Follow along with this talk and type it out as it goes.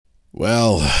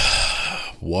Well,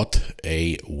 what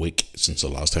a week since the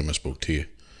last time I spoke to you.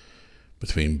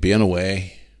 Between being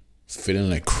away, feeling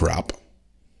like crap,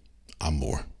 and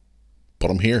more.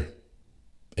 But I'm here.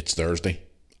 It's Thursday.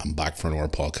 I'm back for another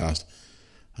podcast.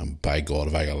 And by God,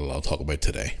 have I got a lot to talk about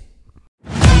today.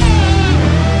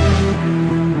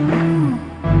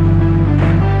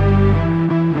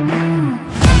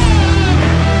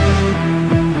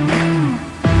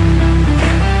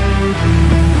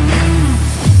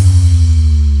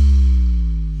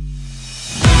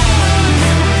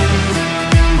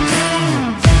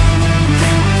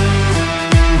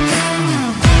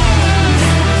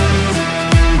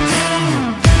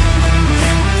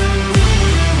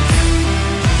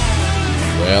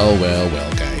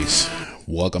 Well, guys.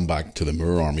 Welcome back to the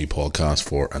Moor Army podcast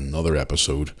for another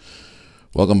episode.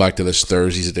 Welcome back to this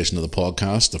Thursday's edition of the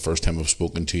podcast. The first time I've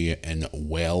spoken to you in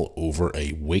well over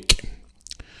a week.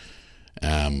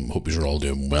 Hope you're all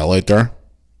doing well out there.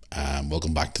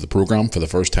 Welcome back to the program for the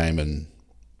first time in,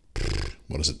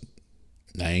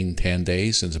 9-10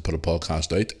 days since I put a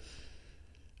podcast out.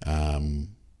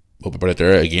 Hope everybody out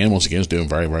there once again is doing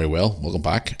very, very well. Welcome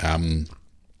back.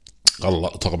 Got a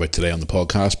lot to talk about today on the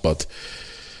podcast, but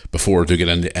before I do get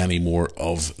into any more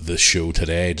of the show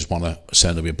today, I just want to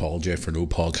send a wee apology for no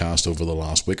podcast over the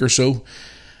last week or so,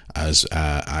 as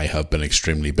I have been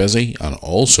extremely busy, and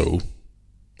also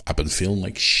I've been feeling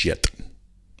like shit.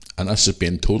 And this has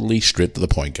been totally straight to the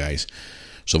point, guys.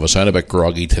 So if I sound a bit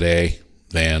groggy today,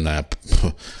 then I'm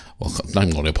not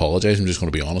going to apologise. I'm just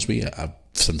going to be honest with you.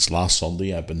 Since last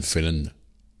Sunday, I've been feeling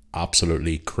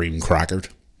absolutely cream crackered.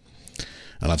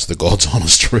 And that's the God's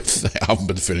honest truth. I haven't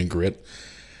been feeling great.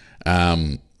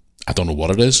 I don't know what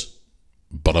it is,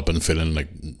 but I've been feeling like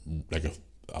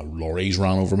a lorry's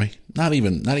ran over me. Not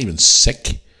even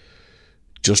sick,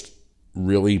 just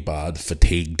really bad,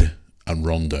 fatigued and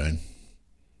run down.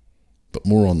 But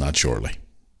more on that shortly.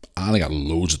 And I got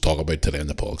loads to talk about today in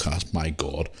the podcast. My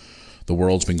God, the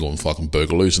world's been going fucking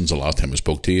boogaloo since the last time I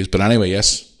spoke to you. But anyway,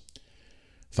 yes.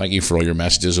 Thank you for all your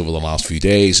messages over the last few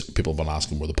days. People have been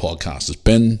asking where the podcast has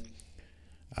been.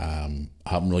 I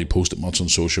haven't really posted much on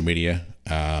social media.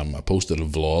 I posted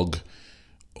vlogs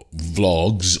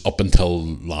up until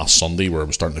last Sunday where I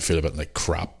was starting to feel a bit like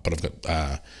crap. But I've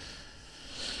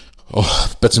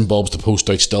got bits and bobs to post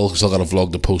out still. Still got a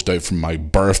vlog to post out from my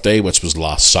birthday, which was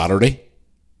last Saturday.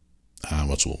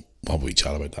 Which we'll probably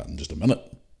chat about that in just a minute.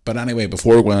 But anyway,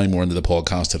 before we go any more into the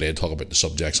podcast today, I'll talk about the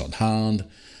subjects on hand.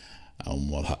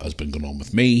 And what has been going on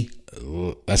with me.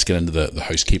 Let's get into the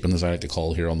housekeeping, as I like to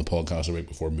call here on the podcast, right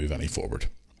before we move any forward.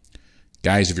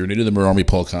 Guys, if you're new to the Moor Army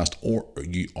podcast, or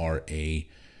you are a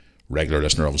regular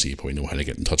listener, obviously you probably know how to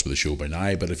get in touch with the show by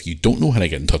now, but if you don't know how to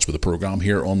get in touch with the program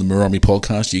here on the Moor Army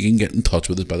podcast, you can get in touch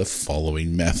with us by the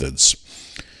following methods.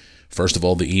 First of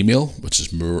all, the email, which is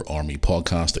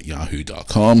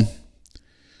moorarmypodcast@yahoo.com.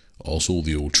 Also,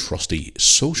 the old trusty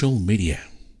social media,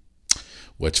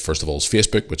 which first of all is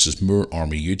Facebook, which is Moor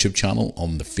Army YouTube channel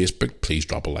on the Facebook. Please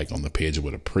drop a like on the page. I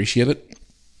would appreciate it.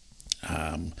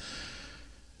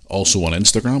 Also on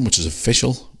Instagram, which is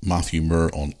official, Matthew Moore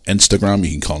on Instagram.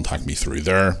 You can contact me through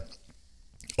there.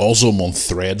 Also, I'm on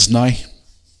Threads now.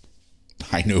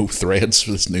 I know Threads,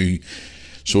 this new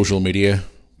social media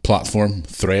platform,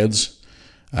 Threads.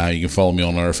 You can follow me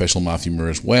on our official Matthew Moore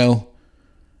as well.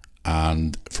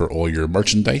 And for all your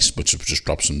merchandise, which have just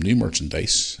dropped some new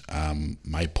merchandise,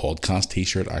 my podcast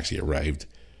t-shirt actually arrived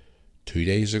 2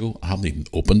 days ago. I haven't even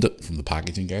opened it from the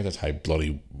packaging, guys. That's how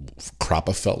bloody crap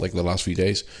I felt like the last few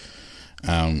days.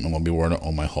 I'm going to be wearing it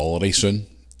on my holiday soon.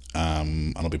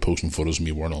 And I'll be posting photos of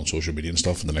me wearing it on social media and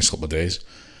stuff in the next couple of days.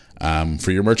 For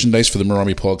your merchandise for the Moor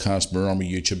Army podcast, Moor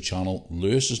Army YouTube channel,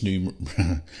 Lewis's new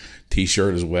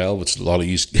t-shirt as well, which a lot of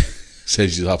you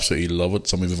says you absolutely love it.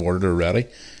 Some of you have ordered it already.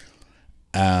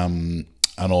 And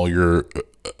all your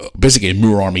basically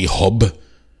Moor Army hub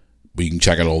where you can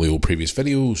check out all the old previous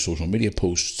videos, social media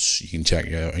posts. You can check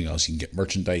out everything else. You can get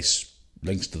merchandise,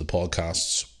 links to the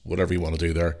podcasts, whatever you want to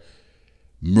do there.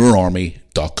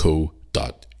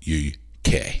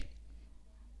 moorarmy.co.uk.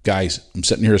 Guys, I'm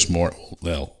sitting here this morning,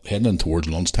 heading in towards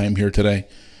lunchtime here today,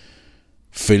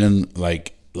 feeling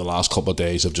like the last couple of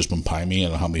days have just been pie me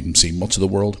and I haven't even seen much of the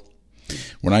world.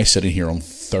 When I sitting here on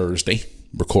Thursday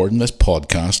recording this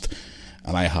podcast,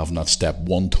 and I have not stepped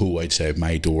one toe outside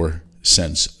my door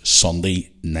since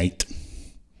Sunday night.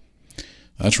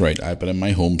 That's right, I've been in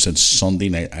my home since Sunday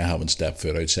night. I haven't stepped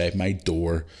foot outside my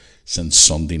door since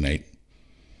Sunday night.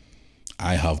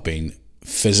 I have been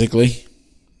physically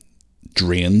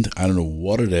drained. I don't know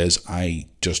what it is. I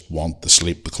just want to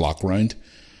sleep the clock round.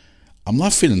 I'm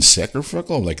not feeling sick or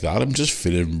fickle like that. I'm just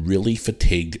feeling really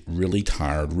fatigued, really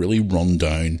tired, really run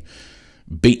down,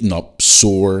 beaten up,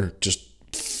 sore, just...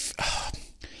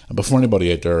 And before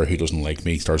anybody out there who doesn't like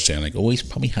me starts saying like, oh, he's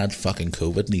probably had fucking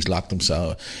COVID and he's locked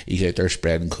himself, he's out there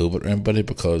spreading COVID to everybody,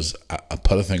 because I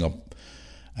put a thing up.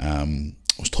 I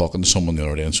was talking to someone the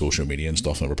other day on social media and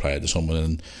stuff, and I replied to someone,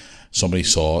 and somebody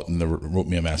saw it and they wrote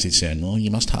me a message saying, oh,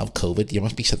 you must have COVID, you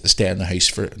must be sitting to stay in the house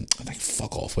for it. And I'm like,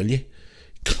 fuck off, will you,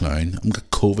 clown? I've got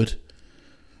COVID.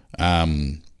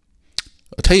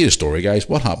 I'll tell you the story, guys.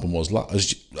 What happened was,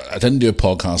 I didn't do a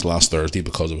podcast last Thursday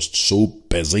because I was so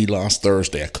busy last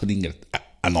Thursday. I couldn't even get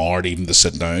an hour even to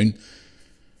sit down.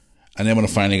 And then when I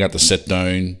finally got to sit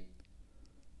down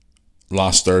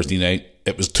last Thursday night,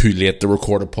 it was too late to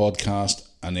record a podcast.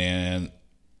 And then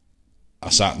I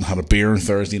sat and had a beer on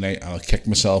Thursday night, and I kicked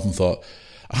myself and thought,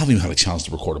 I haven't even had a chance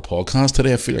to record a podcast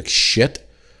today. I feel like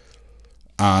shit.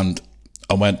 And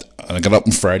I went and I got up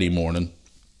on Friday morning,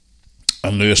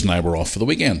 and Lewis and I were off for the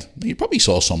weekend. You probably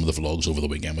saw some of the vlogs over the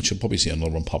weekend, which you'll probably see another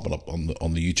one popping up on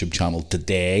the YouTube channel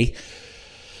today.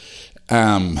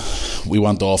 We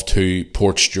went off to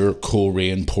Portstewart,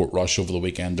 Coleraine, Portrush over the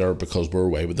weekend there because we're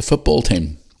away with the football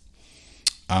team.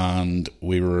 And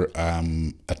we were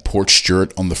at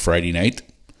Portstewart on the Friday night.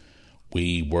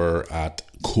 We were at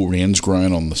Coleraine's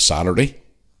ground on the Saturday.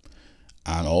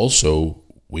 And also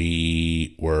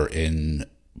we were in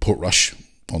Portrush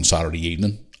on Saturday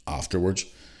evening afterwards,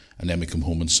 and then we come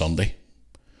home on Sunday.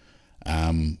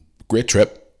 Great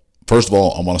trip. First of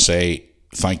all, I want to say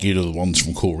thank you to the ones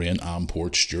from Coleraine and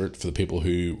Portstewart for the people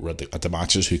who were at the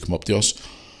matches who come up to us.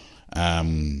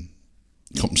 Come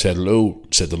and said hello,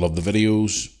 said they loved the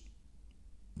videos.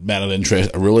 Met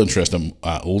a real interesting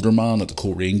older man at the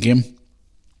Coleraine game.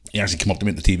 He actually came up to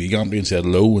me at the TV gantry and said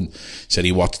hello, and said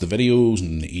he watched the videos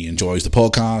and he enjoys the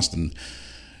podcast, and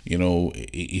you know,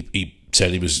 he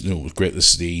said it was great to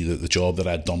see the job that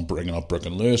I'd done bringing up Brooke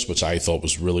and Lewis, which I thought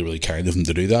was really, really kind of him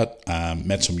to do that.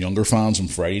 Met some younger fans on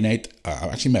Friday night. I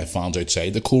actually met fans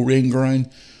outside the Coleraine ground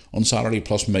on Saturday,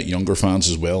 plus met younger fans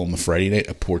as well on the Friday night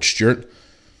at Portstewart,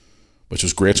 which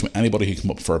was great. So anybody who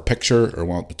came up for a picture or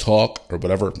wanted to talk or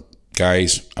whatever,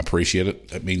 guys, appreciate it.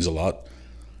 It means a lot.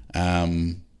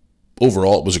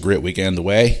 Overall, it was a great weekend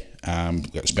away.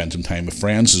 Got to spend some time with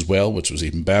friends as well, which was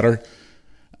even better.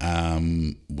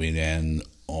 We then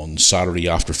on Saturday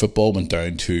after football went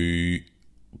down to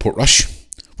Portrush,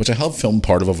 which I have filmed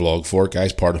part of a vlog for,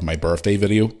 guys, part of my birthday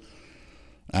video,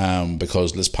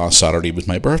 because this past Saturday was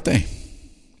my birthday,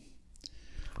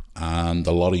 and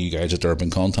a lot of you guys out there have been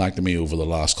contacting me over the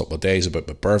last couple of days about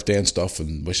my birthday and stuff,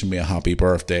 and wishing me a happy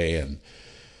birthday, and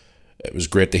it was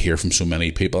great to hear from so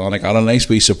many people, and I got a nice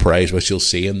wee surprise, which you'll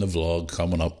see in the vlog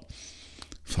coming up.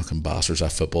 Fucking bastards,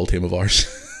 that football team of ours.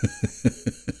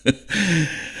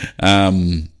 I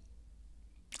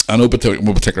know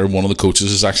particular one of the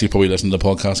coaches is actually probably listening to the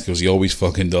podcast, because he always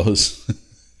fucking does.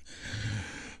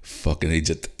 Fucking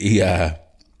idiot.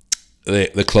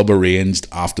 The club arranged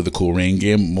after the Coleraine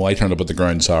game. Well, I turned up at the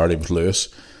ground Saturday with Lewis,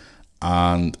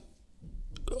 and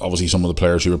obviously some of the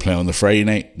players who were playing on the Friday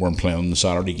night weren't playing on the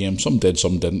Saturday game. Some did,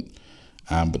 some didn't.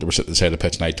 But they were sitting at the side of the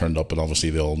pitch, and I turned up, and obviously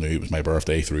they all knew it was my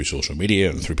birthday through social media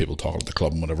and through people talking at the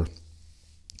club and whatever.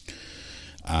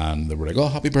 And they were like, oh,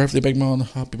 happy birthday, big man,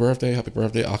 happy birthday, happy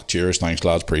birthday. Oh, cheers, thanks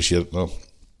lads, appreciate it. Well,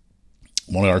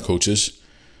 one of our coaches,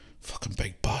 fucking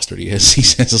big bastard he is, he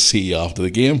says, I'll see you after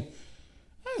the game.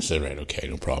 I said, right, okay,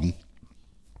 no problem.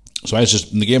 So I was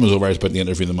just, when the game was over, I was about to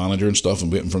interview the manager and stuff,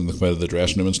 and waiting for him to come out of the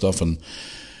dressing room and stuff, and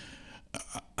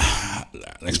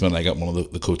next minute I got one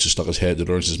of the coaches stuck his head at the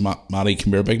door and says, Matty,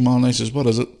 come here, big man. And I says, what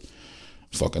is it?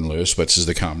 Fucking Lewis switches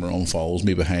the camera on, follows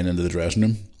me behind into the dressing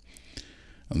room,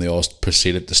 and they all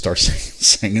proceeded to start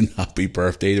singing happy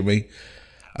birthday to me,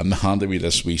 and they handed me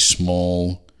this wee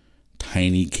small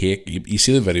tiny cake. You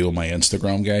see the video on my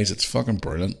Instagram, guys, it's fucking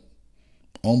brilliant,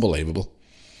 unbelievable.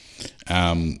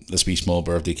 This wee small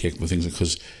birthday cake with things,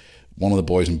 because one of the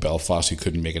boys in Belfast who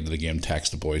couldn't make it to the game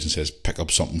texted the boys and says, pick up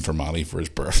something for Matty for his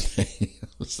birthday. I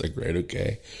was like, right,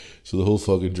 okay. So the whole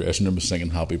fucking dressing room was singing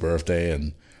happy birthday,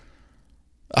 and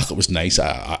it was nice.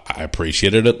 I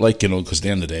appreciated it, like, you know, because at the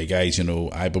end of the day, guys, you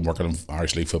know, I've been working in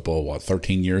Irish League football,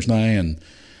 13 years now, and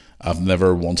I've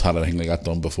never once had anything like that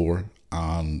done before,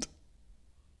 and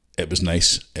it was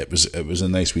nice. It was a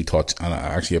nice wee touch, and I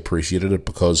actually appreciated it,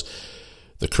 because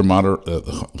the camaraderie,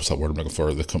 what's that word I'm looking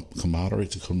for? The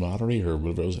camaraderie, or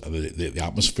whatever it was, the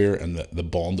atmosphere and the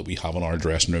bond that we have in our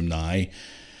dressing room now,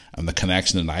 and the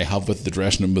connection that I have with the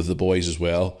dressing room with the boys as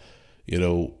well. You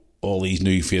know, all these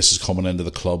new faces coming into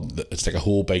the club. It's like a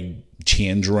whole big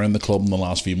change around the club in the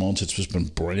last few months. It's just been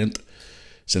brilliant.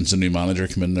 since the new manager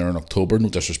came in there in October. No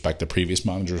disrespect to previous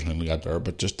managers when we got there,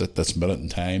 but just at this minute in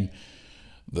time,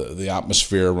 the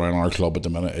atmosphere around our club at the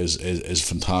minute is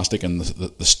fantastic, and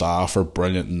the staff are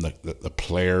brilliant, and the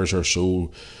players are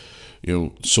so,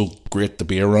 so great to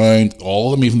be around.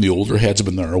 All of them, even the older heads, have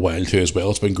been there a while too as well.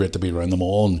 It's been great to be around them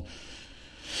all.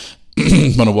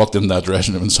 And when I walked in that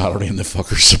dressing room on Saturday and the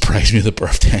fuckers surprised me at the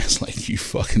birthday, I was like, you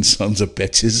fucking sons of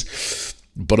bitches.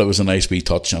 But it was a nice wee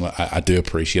touch, and I do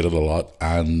appreciate it a lot.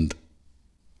 And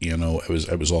it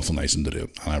was awful nice to do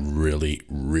it, and I really,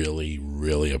 really,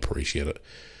 really appreciate it.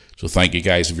 So thank you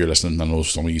guys if you're listening. I know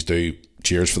some of you do.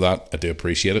 Cheers for that. I do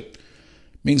appreciate it.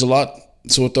 Means a lot.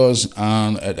 So it does,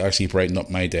 and it actually brightened up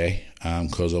my day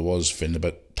because I was feeling a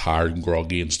bit tired and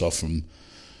groggy and stuff from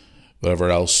whatever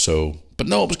else. So, but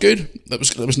no, it was good.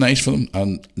 It was nice for them.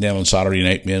 And then on Saturday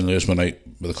night, me and Lewis went out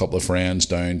with a couple of friends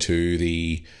down to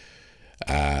the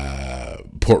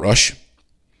Portrush.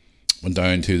 Went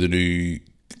down to the new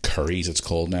Curry's, it's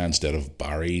called now, instead of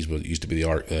Barry's, but it used to be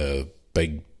the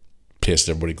big place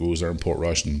that everybody goes there in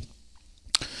Portrush. And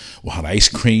we had ice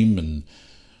cream and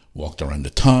walked around the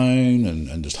town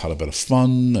and just had a bit of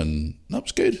fun, and that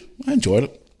was good. I enjoyed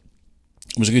it.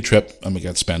 It was a good trip, and we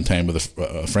got to spend time with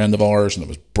a friend of ours, and it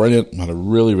was brilliant. We had a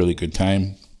really, really good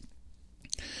time.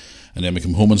 And then we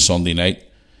come home on Sunday night,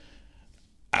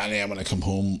 and then when I come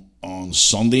home on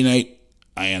Sunday night,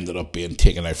 I ended up being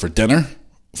taken out for dinner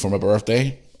for my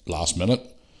birthday, last minute,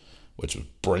 which was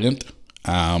brilliant.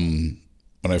 Went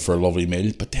out for a lovely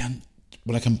meal, but then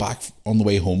when I come back on the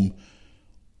way home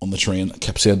on the train, I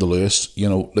kept saying to Lewis,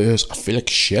 Lewis, I feel like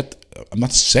shit. I'm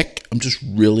not sick. I'm just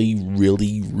really,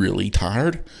 really, really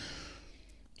tired.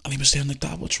 And he was saying, like,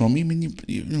 Dad, what's wrong? I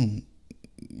mean,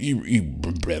 you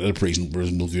bred at a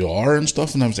reasonable you are and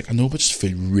stuff. And I was like, I know, but I just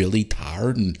feel really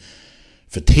tired and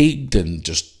fatigued and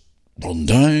just run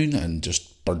down and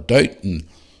just burnt out. And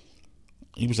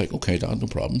he was like, okay, Dad, no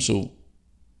problem. So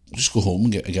just go home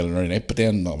and get an early night. But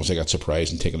then obviously I got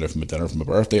surprised and taken out for my dinner for my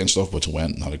birthday and stuff, which I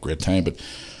went and had a great time. But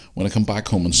when I come back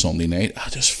home on Sunday night, I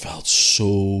just felt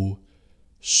so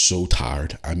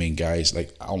tired. I mean, guys,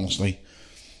 like, honestly,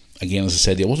 again, as I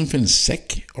said, I wasn't feeling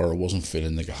sick, or I wasn't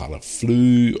feeling like I had a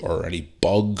flu or any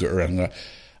bug or anything.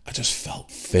 I just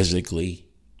felt physically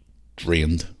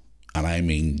drained, and I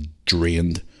mean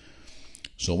drained.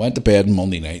 So I went to bed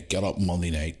Monday night, got up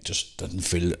Monday night, just didn't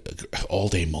feel, all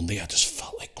day Monday, I just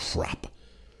felt like crap.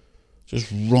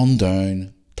 Just run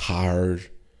down, tired,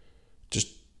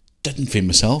 just didn't feel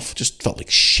myself, just felt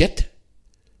like shit.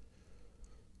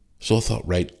 So I thought,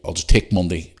 right, I'll just take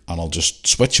Monday and I'll just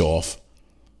switch off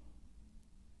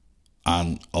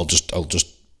and I'll just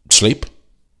sleep.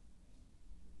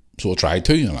 So I tried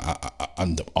to,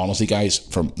 and honestly, guys,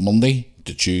 from Monday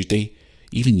to Tuesday,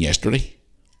 even yesterday,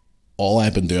 all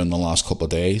I've been doing the last couple of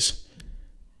days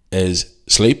is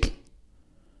sleep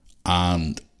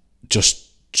and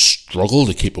just struggle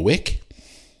to keep awake.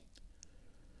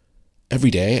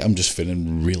 Every day I'm just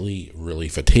feeling really, really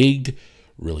fatigued,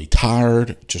 really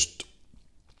tired. I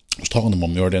was talking to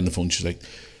Mum the other day on the phone. She's like,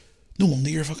 no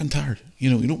wonder you're fucking tired. You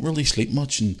don't really sleep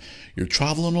much, and you're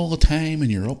travelling all the time,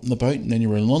 and you're up and about, and then you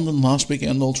were in London last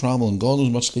weekend all traveling. God knows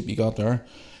how much sleep you got there.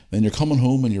 Then you're coming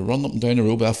home and you're running up and down the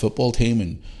road with that football team,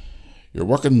 and you're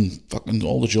working fucking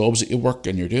all the jobs that you work,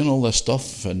 and you're doing all this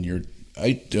stuff, and you're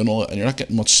out doing all it, and you're not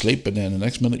getting much sleep, and then the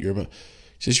next minute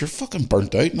she says, you're fucking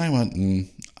burnt out. And I went,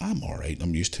 I'm alright,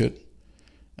 I'm used to it.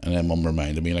 And then Mum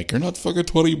reminded me, like, you're not fucking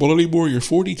 21 anymore, you're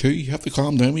 42, you have to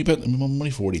calm down a wee bit. And Mum, I'm only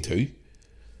 42.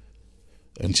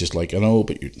 And she's like, I know,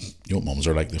 but mums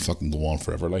are like, they fucking go on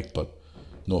forever, like, but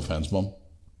no offence, Mum.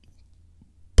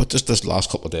 But just this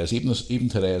last couple of days, even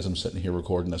today as I'm sitting here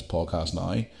recording this podcast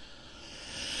now,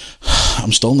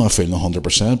 I'm still not feeling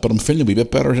 100%, but I'm feeling a wee bit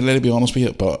better today, to be honest with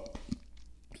you. But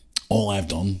all I've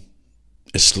done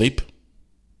is sleep.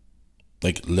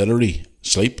 Like, literally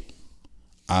sleep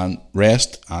and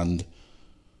rest. And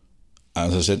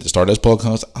as I said at the start of this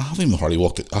podcast, I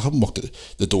haven't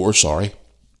walked the door, sorry.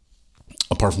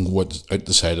 Apart from what out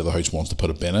the side of the house wants to put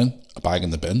a bag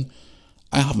in the bin.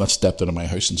 I have not stepped out of my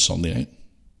house since Sunday night.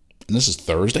 And this is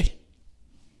Thursday.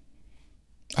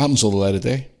 I haven't sold a light a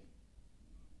day.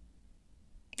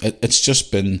 It's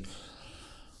just been,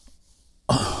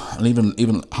 and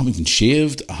even I haven't even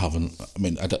shaved. I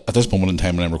mean, at this moment in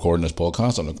time when I'm recording this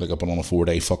podcast, I look like I've been on a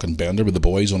 4-day fucking bender with the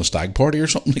boys on a stag party or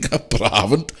something like that, but I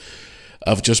haven't.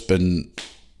 I've just been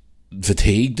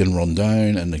fatigued and run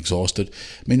down and exhausted.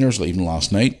 I mean, there's even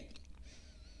last night,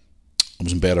 I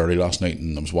was in bed early last night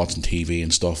and I was watching TV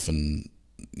and stuff, and,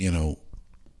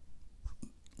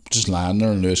 just lying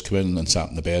there, and Lewis came in and sat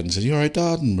in the bed and said, you alright,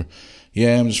 Dad? And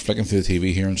yeah, I'm just flicking through the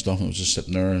TV here and stuff, and I was just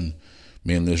sitting there, and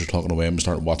Me and Lewis were talking away and we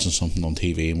started watching something on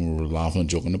TV and we were laughing and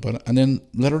joking about it. And then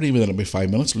literally within about 5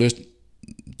 minutes, Lewis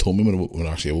told me when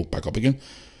I actually woke back up again,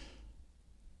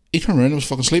 he turned around and was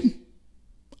fucking sleeping.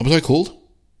 I was out cold.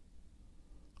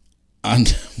 And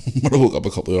when I woke up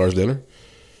a couple of hours later,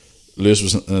 Lewis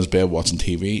was in his bed watching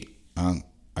TV and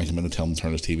I came in to tell him to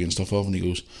turn his TV and stuff off and he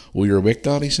goes, "Oh, you're awake,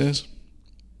 Dad?" he says.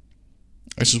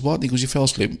 I says, "What?" And he goes, "You fell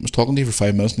asleep. I was talking to you for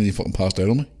 5 minutes and then you fucking passed out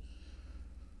on me."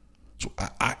 So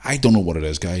I don't know what it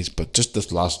is, guys, but just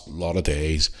this last lot of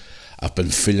days, I've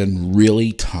been feeling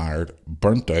really tired,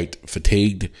 burnt out,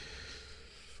 fatigued.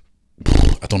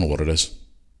 I don't know what it is.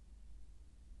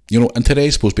 You know, and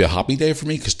today's supposed to be a happy day for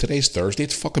me because today's Thursday.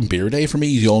 It's fucking beer day for me.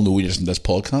 You all know you listen to this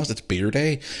podcast. It's beer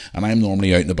day. And I'm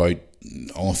normally out and about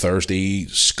on Thursday,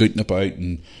 scooting about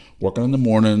and working in the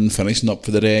morning, finishing up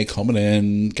for the day, coming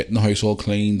in, getting the house all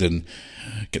cleaned and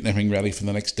getting everything ready for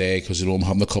the next day because, you know, I'm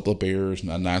having a couple of beers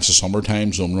and that's the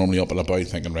summertime, so I'm normally up and about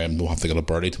thinking, right, I don't have to get a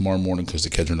birdie tomorrow morning because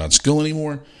the kids are not in school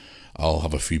anymore. I'll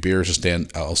have a few beers,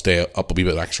 I'll stay up a wee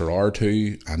bit extra hour or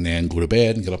two and then go to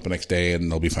bed and get up the next day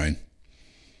and I'll be fine.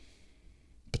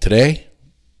 But today,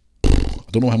 I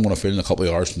don't know how I'm going to feel in a couple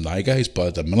of hours from now, guys, but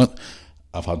at the minute,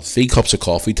 I've had 3 cups of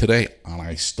coffee today and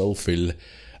I still feel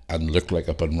and look like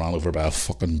I've been run over by a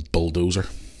fucking bulldozer.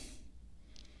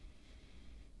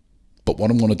 But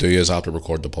what I'm going to do is after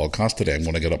record the podcast today, I'm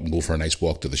going to get up and go for a nice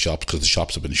walk to the shops because the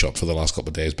shops have been shut for the last couple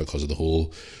of days because of the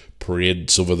whole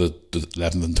parades over the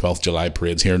 11th and 12th July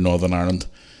parades here in Northern Ireland,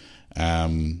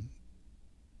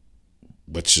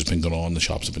 which has been going on. The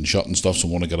shops have been shut and stuff, so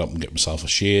I want to get up and get myself a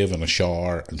shave and a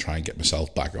shower and try and get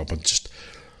myself back up and just,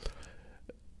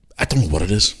 I don't know what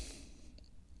it is.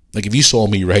 Like, if you saw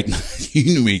me right now, you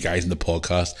knew me, guys, in the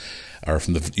podcast or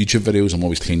from the YouTube videos, I'm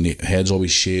always clean, the head's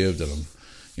always shaved, and I'm,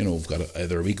 you know, I've got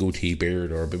either a wee goatee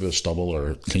beard or a bit of stubble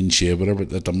or a clean shave, whatever.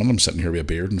 At the minute I'm sitting here with a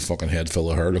beard and a fucking head full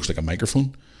of hair, looks like a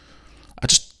microphone. I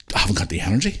haven't got the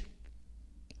energy.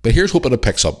 But here's hoping it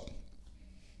picks up.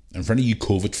 And for any of you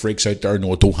COVID freaks out there,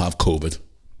 no, I don't have COVID.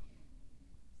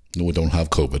 No, I don't have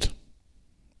COVID.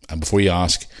 And before you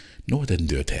ask, no, I didn't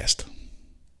do a test.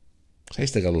 I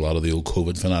still got a lot of the old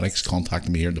COVID fanatics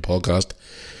contacting me here in the podcast,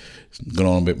 going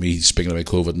on about me speaking about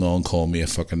COVID and all, and calling me a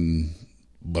fucking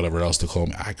whatever else to call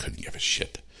me. I couldn't give a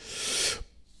shit.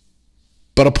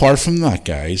 But apart from that,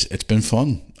 guys, it's been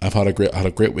fun. I've had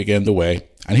a great weekend away.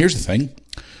 And here's the thing: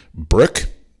 Brooke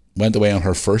went away on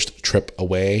her first trip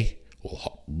away,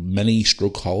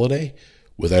 mini-stroke holiday,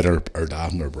 without her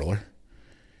dad and her brother.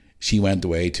 She went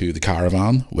away to the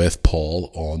caravan with Paul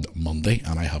on Monday,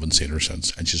 and I haven't seen her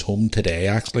since. And she's home today,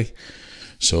 actually.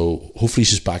 So hopefully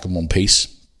she's back in one piece.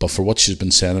 But for what she's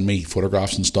been sending me,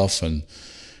 photographs and stuff and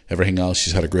everything else,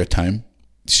 she's had a great time.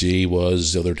 She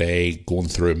was the other day going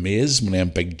through a maze, one of them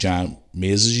big giant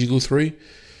mazes you go through.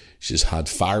 She's had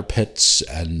fire pits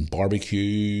and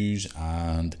barbecues,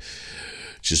 and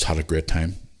she's had a great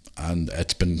time. And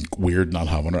it's been weird not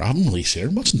having her. I haven't really seen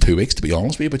her much in 2 weeks, to be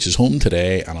honest with you, but she's home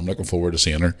today and I'm looking forward to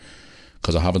seeing her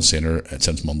because I haven't seen her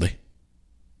since Monday.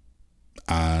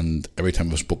 And every time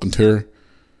I've spoken to her,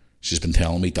 she's been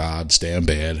telling me, "Dad, stay in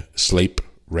bed, sleep,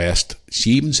 rest."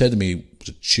 She even said to me, was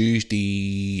it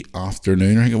Tuesday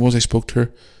afternoon, I think it was, I spoke to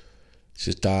her. She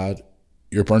says, "Dad,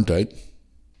 you're burnt out.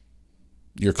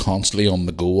 You're constantly on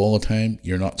the go all the time.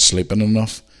 You're not sleeping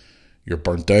enough. You're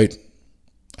burnt out."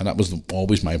 And that was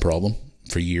always my problem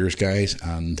for years, guys.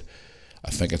 And I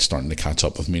think it's starting to catch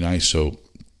up with me now. So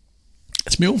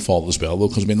it's my own fault as well, though,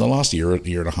 because I mean, the last year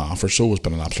and a half or so has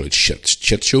been an absolute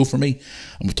shit show for me.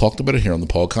 And we've talked about it here on the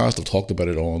podcast. I've talked about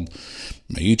it on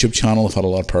my YouTube channel. I've had a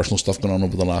lot of personal stuff going on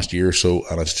over the last year or so,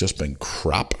 and it's just been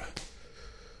crap.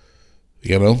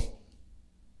 You know?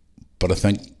 But I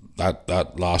think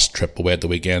that last trip away at the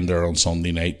weekend there on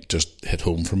Sunday night just hit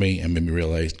home for me and made me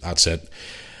realise that's it.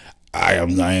 I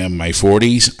am in my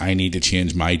 40s. I need to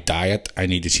change my diet. I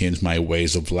need to change my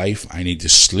ways of life. I need to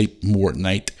sleep more at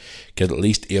night, get at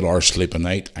least 8 hours sleep a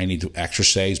night. I need to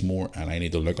exercise more, and I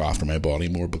need to look after my body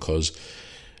more, because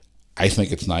I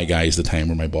think it's now, guys, the time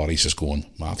where my body's just going,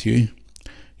 "Matthew,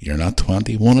 you're not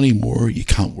 21 anymore. You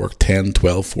can't work 10,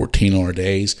 12, 14-hour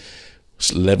days,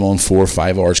 live on 4 or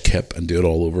 5 hours kip and do it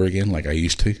all over again like I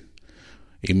used to."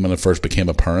 Even when I first became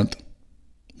a parent,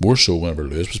 more so whenever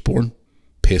Lewis was born,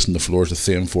 pacing the floors at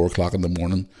 3 and 4 o'clock in the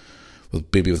morning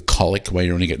with baby with colic while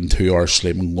you're only getting 2 hours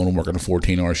sleep and going and working a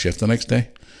 14-hour shift the next day.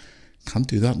 Can't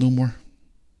do that no more.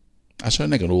 I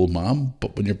sound like an old man,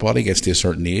 but when your body gets to a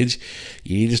certain age,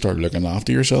 you need to start looking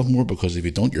after yourself more, because if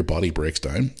you don't, your body breaks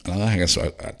down. And I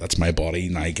think that's my body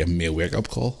now giving me a wake-up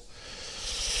call.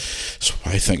 So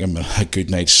I think I'm a good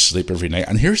night's sleep every night.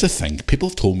 And here's the thing, people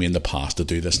have told me in the past to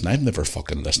do this, and I've never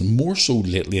fucking listened. More so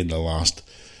lately in the last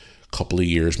couple of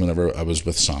years, whenever I was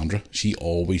with Sandra, she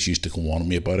always used to go on to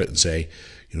me about it and say,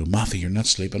 Matthew, you're not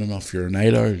sleeping enough. You're a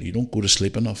night owl. You don't go to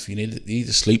sleep enough. You need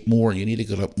to sleep more. You need to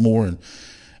get up more and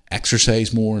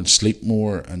exercise more and sleep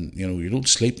more. And, you don't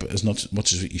sleep as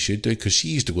much as you should do, because she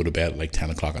used to go to bed at like 10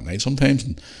 o'clock at night sometimes,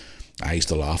 and I used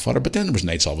to laugh at her. But then there was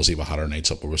nights, obviously, we had our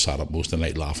nights up where we sat up most of the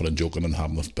night laughing and joking and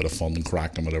having a bit of fun and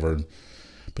crack and whatever.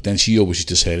 But then she always used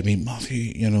to say to me,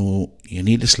 Matthew, you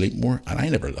need to sleep more. And I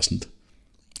never listened.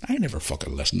 I never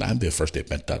fucking listened. I'm the first to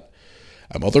admit that.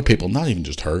 Other people, not even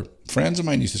just her, friends of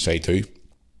mine used to say too,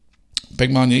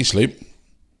 big man, you need sleep.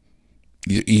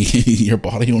 Your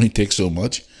body only takes so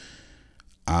much.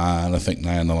 And I think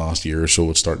now in the last year or so,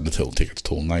 it's starting to take its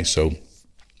toll now. So,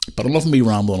 but I love me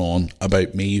rambling on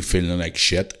about me feeling like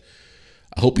shit.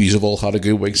 I hope you have all had a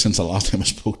good week since the last time I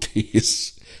spoke to you.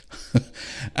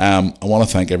 I want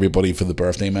to thank everybody for the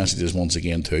birthday messages once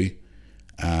again too.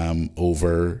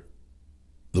 Over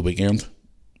the weekend,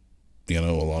 a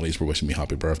lot of these were wishing me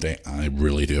happy birthday. I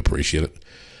really do appreciate it.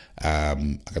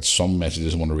 I got some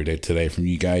messages I want to read out today from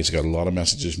you guys. I got a lot of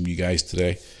messages from you guys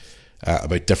today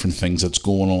about different things that's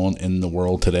going on in the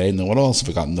world today. Now, what else have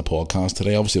we got in the podcast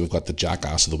today? Obviously, we've got the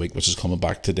Jackass of the Week, which is coming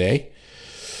back today.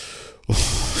 We've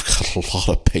got a lot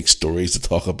of big stories to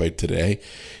talk about today.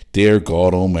 Dear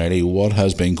God Almighty, what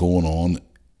has been going on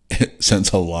since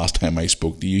the last time I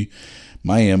spoke to you?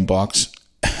 My inbox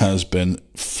has been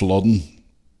flooding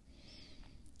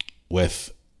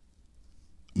with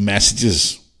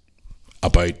messages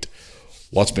about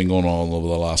what's been going on over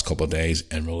the last couple of days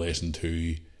in relation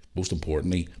to, most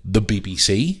importantly, the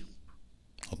BBC.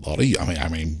 A lot of you, I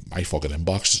mean, my fucking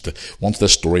inbox. Once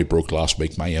this story broke last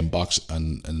week, my inbox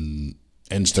and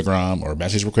Instagram, or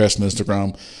message requests on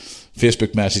Instagram,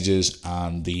 Facebook messages,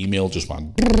 and the email just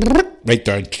went right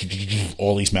down.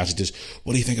 All these messages.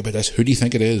 What do you think about this? Who do you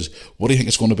think it is? What do you think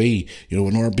it's going to be?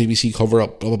 Another BBC cover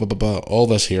up. Blah blah blah blah blah. All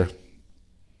this here.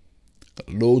 Got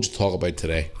loads to talk about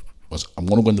today. I'm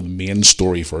going to go into the main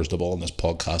story first of all in this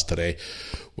podcast today,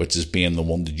 which is being the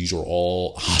one that you are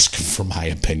all asking for my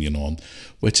opinion on,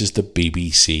 which is the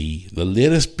BBC, the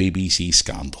latest BBC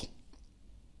scandal.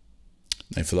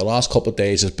 Now, for the last couple of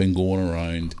days, it's been going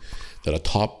around that a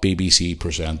top BBC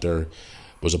presenter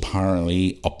was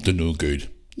apparently up to no good.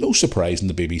 No surprise in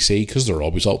the BBC, because they're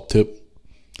always up to it.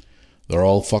 They're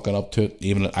all fucking up to it.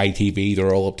 Even at ITV,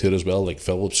 they're all up to it as well, like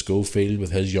Philip Schofield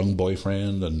with his young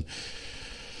boyfriend and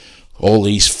all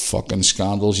these fucking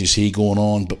scandals you see going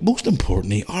on. But most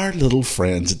importantly, our little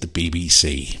friends at the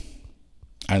BBC.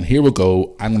 And here we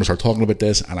go. I'm going to start talking about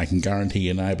this, and I can guarantee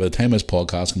you now, by the time this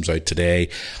podcast comes out today,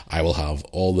 I will have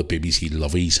all the BBC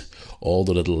lovies, all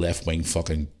the little left-wing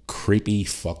fucking creepy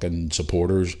fucking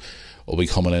supporters will be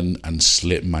coming in and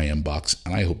slitting my inbox.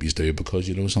 And I hope you do, because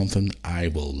you know something? I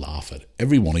will laugh at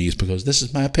every one of you, because this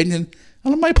is my opinion.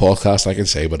 And on my podcast, I can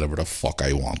say whatever the fuck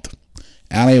I want.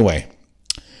 Anyway,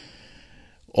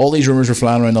 all these rumours were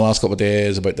flying around the last couple of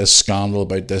days about this scandal,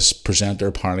 about this presenter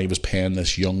apparently was paying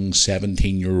this young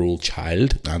 17-year-old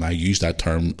child, and I use that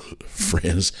term,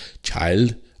 phrase,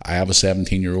 child. I have a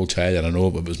 17-year-old child, and I know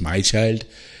if it was my child,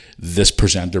 this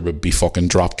presenter would be fucking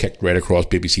drop-kicked right across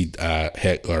BBC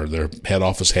their head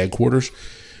office headquarters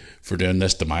for doing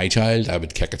this to my child. I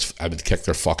would kick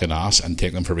their fucking ass and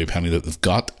take them for every penny that they've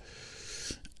got.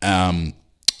 Apparently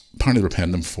they were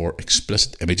paying them for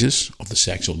explicit images of the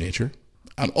sexual nature.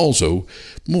 And also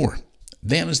more.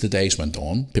 Then as the days went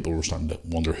on, people were starting to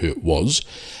wonder who it was.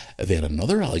 Then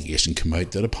another allegation came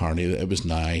out that apparently it was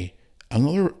now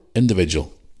another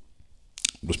individual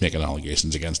was making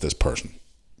allegations against this person.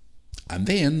 And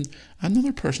then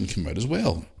another person came out as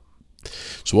well.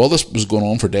 So all this was going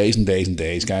on for days and days and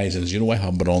days, guys. And as you know, I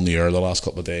haven't been on the air the last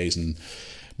couple of days, and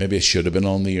maybe I should have been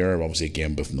on the air. Obviously,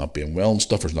 again, with not being well and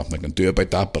stuff, there's nothing I can do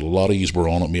about that. But a lot of you were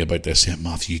on at me about this, saying,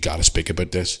 Matthew, you got to speak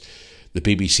about this. The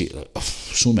BBC,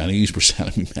 so many of you were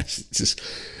sending me messages.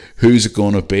 Who's it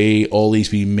going to be? All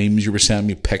these wee memes you were sending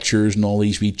me, pictures and all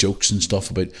these wee jokes and stuff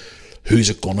about who's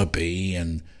it going to be,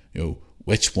 and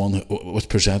which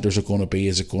presenters are going to be.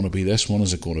 Is it going to be this one?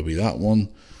 Is it going to be that one?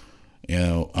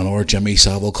 And or Jimmy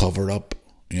Savile covered up.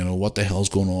 What the hell's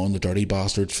going on? The dirty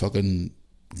bastards fucking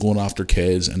going after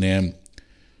kids. And then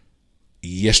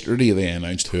yesterday they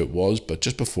announced who it was, but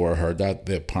just before I heard that,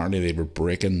 apparently they were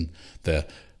breaking the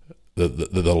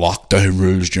lockdown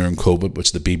rules during COVID,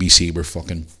 which the BBC were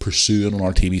fucking pursuing on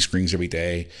our TV screens every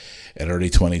day in early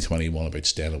 2021 about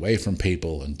staying away from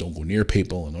people and don't go near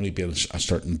people and only be a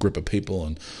certain group of people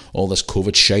and all this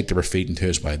COVID shite they were feeding to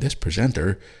us by this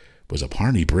presenter was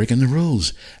apparently breaking the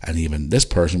rules. And even this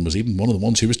person was even one of the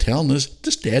ones who was telling us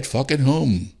to stay at fucking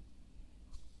home.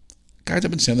 Guys,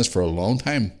 I've been saying this for a long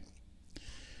time.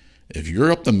 If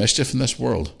you're up to mischief in this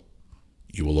world,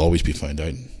 you will always be found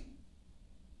out.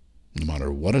 No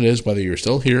matter what it is, whether you're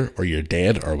still here or you're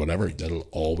dead or whatever, that'll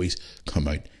always come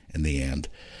out in the end.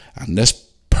 And this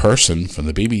person from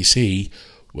the BBC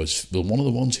was one of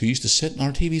the ones who used to sit on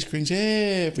our TV screens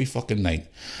every fucking night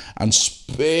and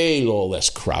spill all this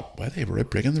crap while they were out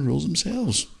breaking the rules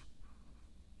themselves.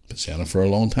 Been saying it for a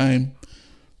long time.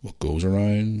 What goes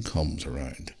around comes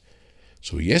around.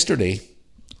 So yesterday,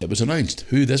 it was announced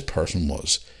who this person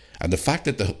was. And the fact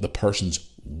that the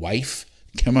person's wife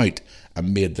came out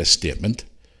and made this statement,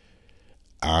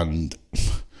 and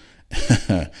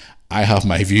I have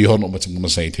my view on it, which I'm going to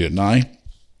say to it now.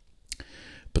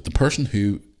 But the person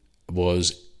who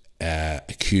was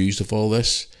accused of all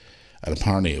this, and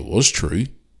apparently it was true,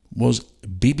 was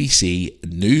BBC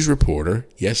news reporter.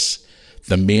 Yes,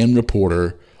 the main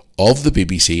reporter of the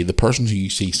BBC, the person who you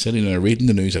see sitting there reading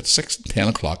the news at 6 and 10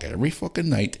 o'clock every fucking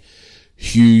night,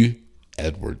 Huw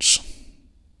Edwards.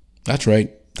 That's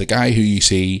right, the guy who you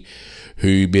see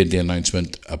who made the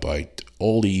announcement about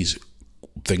all these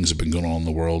things that have been going on in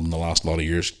the world in the last lot of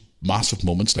years. Massive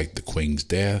moments like the Queen's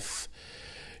death,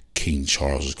 King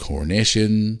Charles's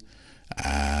coronation,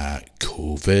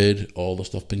 COVID, all the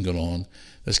stuff been going on.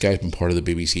 This guy's been part of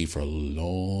the BBC for a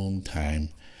long time,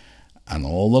 and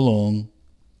all along,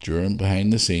 during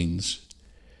behind the scenes,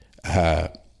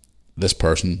 this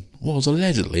person was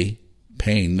allegedly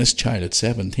paying this child at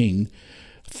 17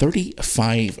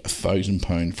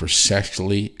 £35,000 for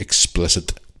sexually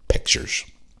explicit pictures.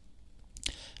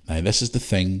 Now, this is the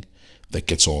thing that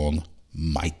gets on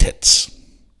my tits.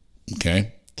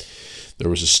 Okay? There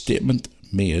was a statement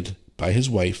made by his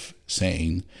wife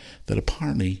saying that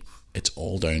apparently it's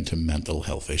all down to mental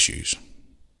health issues.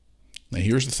 Now,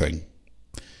 here's the thing.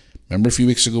 Remember a few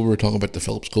weeks ago we were talking about the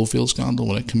Philip Schofield scandal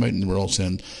when it came out, and they were all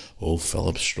saying, oh,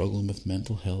 Philip's struggling with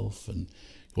mental health, and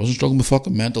he wasn't struggling with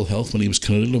fucking mental health when he was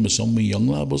canoodling with some wee young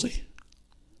lad, was he?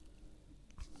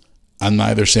 And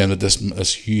now they're saying that this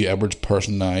Huw Edwards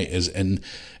person now is in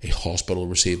a hospital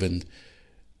receiving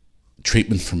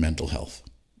treatment for mental health.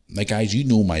 Now, guys, you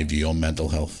know my view on mental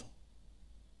health.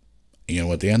 You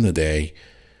know, at the end of the day,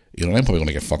 you know, I'm probably going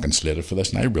to get fucking slated for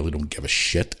this, and I really don't give a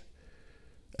shit.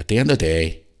 At the end of the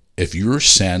day, if you're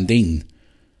asking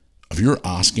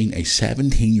a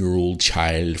 17-year-old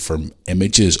child for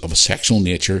images of a sexual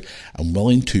nature and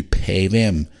willing to pay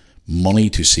them money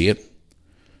to see it,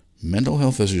 mental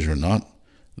health issues or not,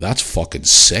 that's fucking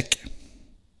sick.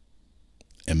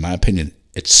 In my opinion,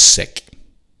 it's sick.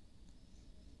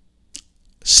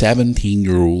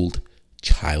 17-year-old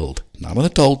child, not an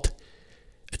adult,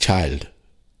 a child.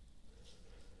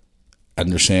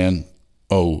 And they're saying,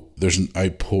 oh, there's an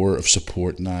outpour of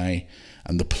support now,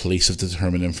 and the police have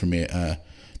determined information.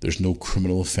 There's no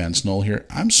criminal offence and all here.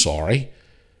 I'm sorry.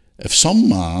 If some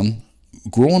man,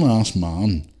 grown-ass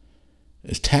man,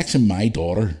 is texting my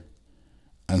daughter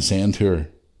and saying to her,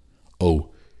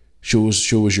 oh, show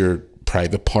us your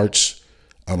private parts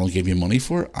and I'll give you money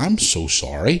for it, I'm so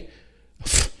sorry.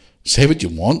 Say what you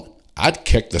want. I'd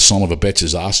kick the son of a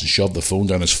bitch's ass and shove the phone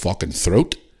down his fucking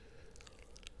throat.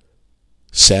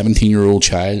 17-year-old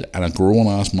child and a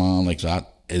grown-ass man like that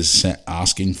is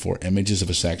asking for images of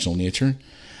a sexual nature,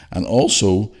 and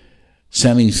also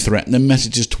sending threatening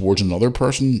messages towards another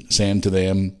person, saying to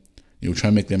them, you know,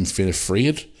 trying to make them feel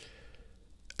afraid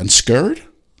and scared.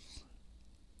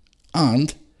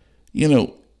 And, you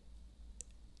know,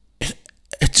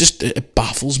 it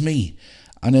baffles me.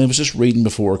 And I was just reading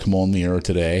before I come on the air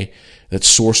today that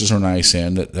sources are now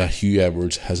saying that Huw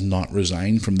Edwards has not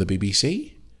resigned from the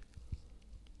BBC.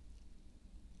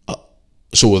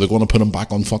 So are they going to put him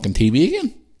back on fucking TV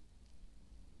again?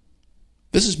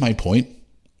 This is my point.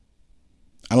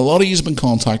 And a lot of you have been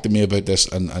contacting me about this,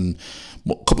 and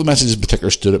a couple of messages in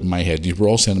particular stood up in my head. You were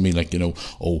all sending me, like, you know,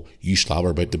 oh, you slabber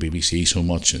about the BBC so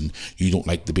much and you don't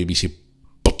like the BBC,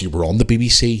 but you were on the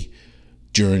BBC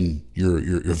during your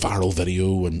viral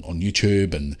video and on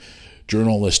YouTube and during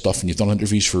all this stuff, and you've done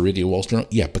interviews for Radio Wall Street.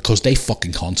 Yeah, because they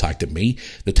fucking contacted me.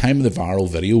 The time of the viral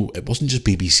video, it wasn't just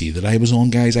BBC that I was on,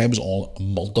 guys. I was on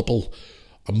multiple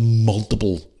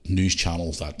news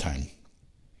channels that time.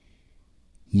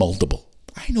 Multiple.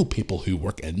 I know people who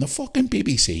work in the fucking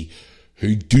BBC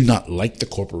who do not like the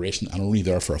corporation and are only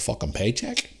there for a fucking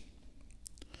paycheck.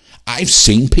 I've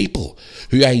seen people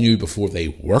who I knew before they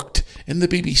worked in the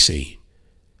BBC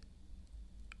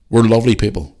were lovely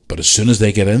people, but as soon as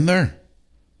they get in there,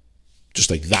 just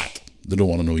like that, they don't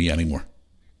want to know you anymore.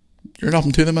 You're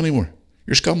nothing to them anymore.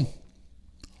 You're scum.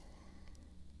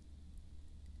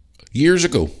 Years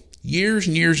ago, years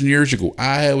and years and years ago,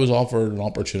 I was offered an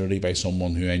opportunity by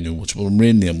someone who I knew, which will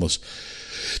remain nameless,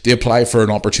 to apply for an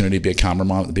opportunity to be a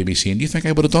cameraman at the BBC. And do you think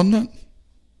I would have done that?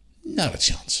 Not a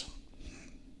chance.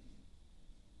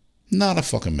 Not a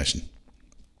fucking mission.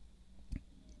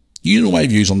 You know my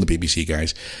views on the BBC,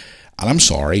 guys. And I'm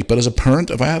sorry, but as a parent,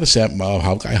 if I had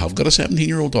I have got a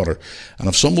 17-year-old daughter, and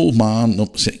if some old man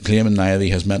claiming now that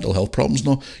he has mental health problems,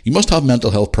 no, you must have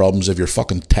mental health problems if you're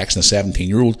fucking texting a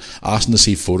 17-year-old asking to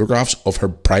see photographs of her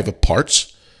private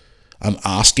parts and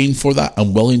asking for that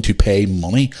and willing to pay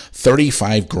money,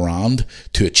 35 grand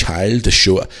to a child to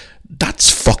show it.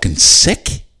 That's fucking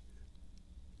sick.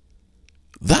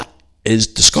 That is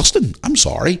disgusting. I'm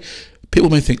sorry.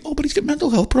 People might think, oh, but he's got mental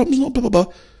health problems, no, blah, blah,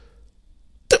 blah.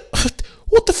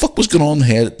 What the fuck was going on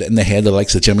in the head of the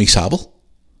likes of Jimmy Savile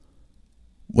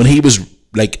when he was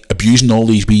like abusing all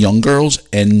these wee young girls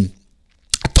in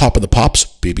Top of the Pops,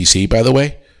 BBC by the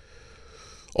way,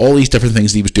 all these different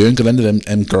things that he was doing, going into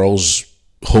them girls'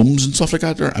 homes and stuff like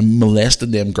that there, and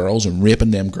molesting them girls and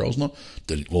raping them girls. No,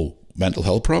 well, mental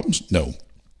health problems? No,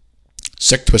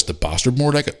 sick, twisted bastard,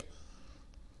 more like it.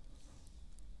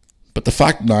 But the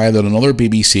fact now that another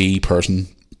BBC person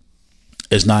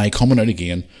is now coming out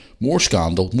again, more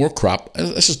scandal, more crap.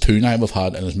 This is two now we've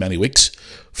had in as many weeks.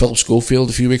 Philip Schofield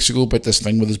a few weeks ago about this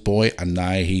thing with his boy, and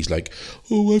now he's like,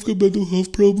 oh, I've got mental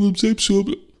health problems, I'm so...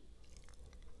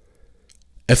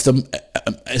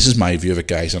 This is my view of it,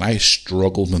 guys, and I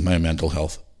struggled with my mental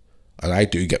health, and I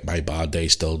do get my bad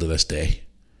days still to this day.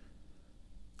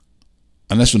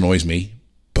 And this annoys me,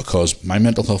 because my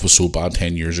mental health was so bad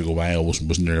 10 years ago, I was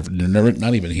never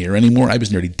not even here anymore. I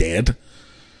was nearly dead.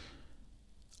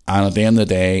 And at the end of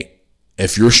the day,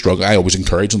 if you're struggling, I always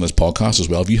encourage on this podcast as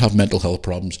well, if you have mental health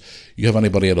problems, you have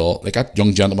anybody at all, like that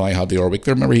young gentleman I had the other week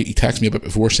there, remember he texted me a bit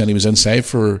before saying he was in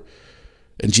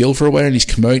jail for a while, and he's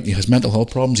come out and he has mental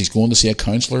health problems, he's going to see a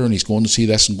counsellor and he's going to see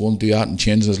this and going to do that and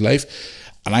changing his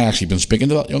life. And I actually been speaking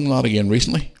to that young lad again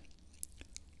recently.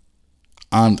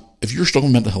 And if you're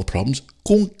struggling with mental health problems,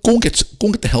 go and get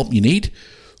the help you need.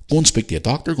 Go and speak to a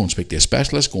doctor, go and speak to a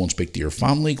specialist, go and speak to your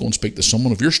family, go and speak to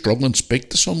someone. If you're struggling, speak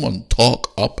to someone,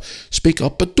 talk up, speak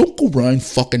up, but don't go around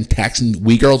fucking texting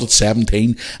wee girls at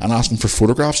 17 and asking for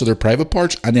photographs of their private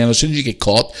parts, and then as soon as you get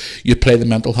caught, you play the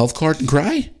mental health card and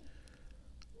cry.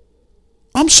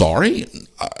 I'm sorry.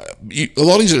 A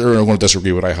lot of these are going to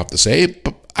disagree with what I have to say,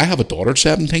 but I have a daughter at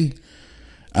 17.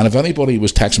 And if anybody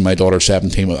was texting my daughter at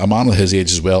 17, a man of his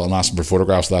age as well, and asking for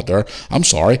photographs of that there, I'm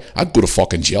sorry, I'd go to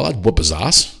fucking jail, I'd whoop his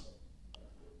ass.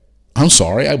 I'm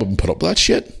sorry, I wouldn't put up with that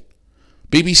shit.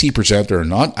 BBC presenter or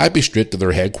not, I'd be straight to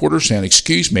their headquarters saying,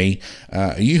 excuse me,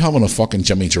 are you having a fucking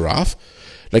Jimmy Giraffe?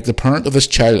 Like the parent of this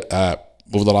child,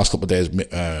 over the last couple of days,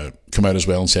 come out as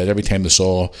well and said every time they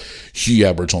saw Huw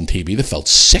Edwards on TV, they felt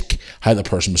sick how the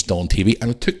person was still on TV, and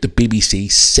it took the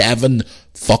BBC 7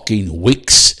 fucking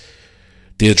weeks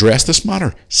to address this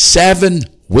matter. 7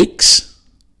 weeks.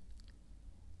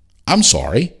 I'm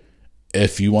sorry.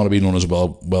 If you want to be known as a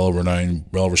well-renowned,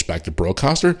 well-respected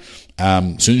broadcaster,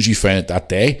 as soon as you find it that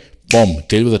day, boom,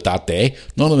 deal with it that day.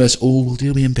 None of this, oh, we'll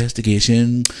do an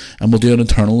investigation and we'll do an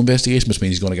internal investigation, which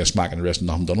means he's going to get smacked in the wrist and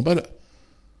nothing done about it.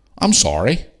 I'm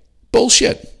sorry.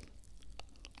 Bullshit.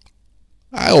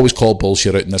 I always call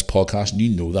bullshit out in this podcast, and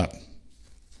you know that.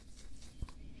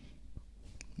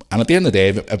 And at the end of the day,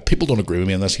 if people don't agree with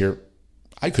me on this here,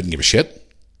 I couldn't give a shit.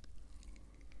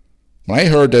 When I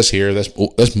heard this here,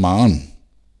 this man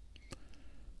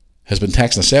has been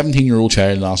texting a 17-year-old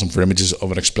child and asking for images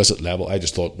of an explicit level, I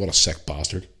just thought, what a sick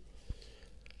bastard.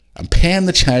 And paying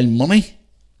the child money.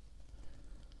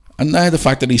 And now the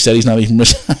fact that he said he's not even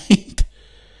resigned.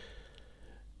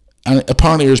 And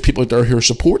apparently there's people out there who are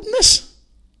supporting this.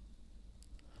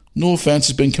 No offence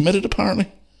has been committed,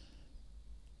 apparently.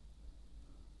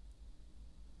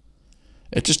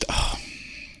 It just...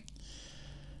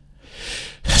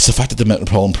 It's the fact that the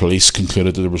Metropolitan Police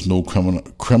concluded that there was no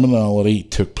criminality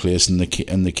took place in the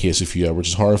case of Huw Edwards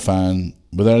is horrifying,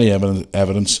 without any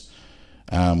evidence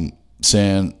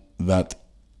saying that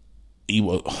he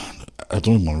was... I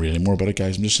don't even want to read any more about it,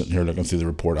 guys. I'm just sitting here looking through the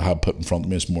report I have put in front of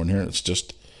me this morning here. It's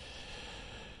just...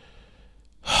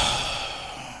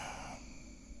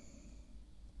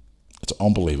 It's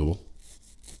unbelievable.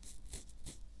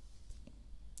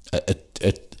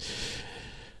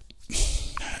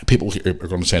 People are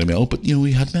going to say to me, oh, but you know,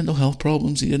 he had mental health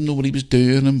problems, he didn't know what he was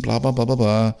doing, and blah, blah, blah, blah,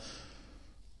 blah.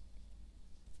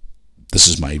 This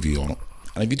is my view on it.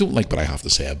 And if you don't like what I have to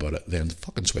say about it, then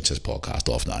fucking switch this podcast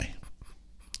off now.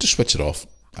 Just switch it off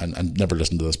and never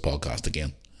listen to this podcast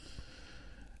again.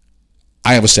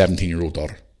 I have a 17-year-old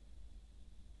daughter.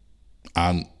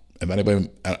 And if anybody,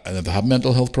 and if they have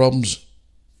mental health problems,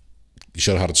 you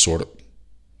should have had it sorted.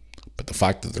 But the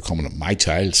fact that they're coming at my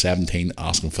child, 17,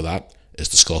 asking for that is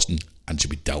disgusting and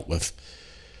should be dealt with.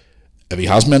 If he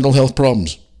has mental health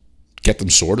problems, get them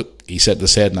sorted. He said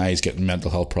now he's getting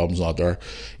mental health problems out there.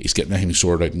 He's getting everything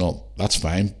sorted out. No, that's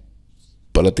fine.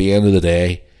 But at the end of the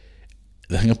day,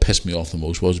 the thing that pissed me off the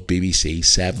most was BBC,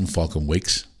 7 fucking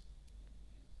weeks.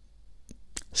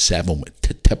 7 weeks.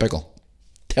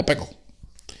 Typical.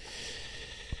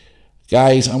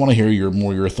 Guys, I want to hear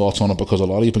your thoughts on it, because a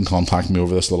lot of you have been contacting me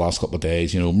over this the last couple of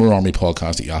days.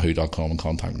 moorearmypodcast@yahoo.com, and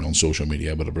contact me on social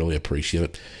media, but I really appreciate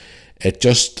it. It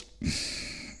just,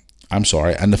 I'm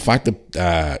sorry. And the fact that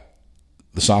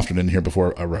this afternoon here,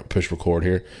 before I push record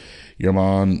here, your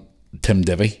man Tim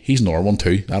Divvy, he's another one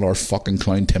too. That our fucking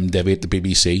clown Tim Divvy at the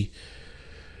BBC,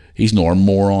 he's another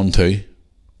moron too.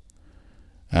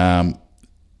 There's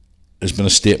been a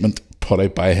statement put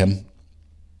out by him.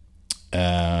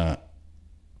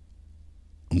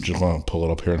 I'm just going to pull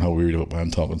it up here and have a read of it while I'm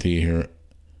talking to you here.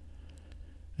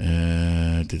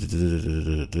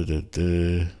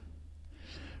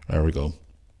 There we go.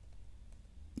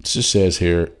 It just says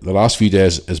here, the last few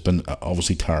days has been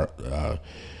obviously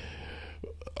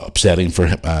upsetting for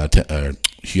Huw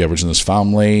Edwards and his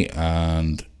family,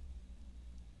 and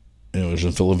there's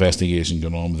a full investigation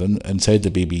going on inside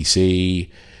the BBC.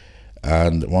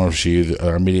 And one of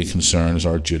our immediate concern is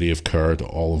our duty of care to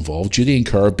all involved. Duty and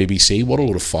care, BBC, what a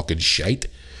load of fucking shite.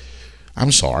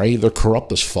 I'm sorry, they're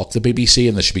corrupt as fuck, the BBC,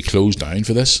 and they should be closed down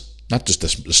for this. Not just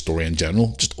this story in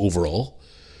general, just overall.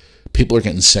 People are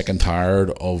getting sick and tired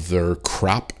of their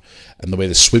crap and the way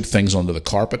they sweep things under the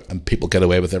carpet, and people get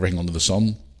away with everything under the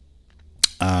sun.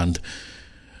 And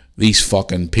these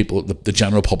fucking people, the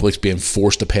general public's being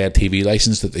forced to pay a TV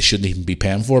license that they shouldn't even be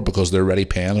paying for, because they're already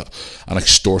paying an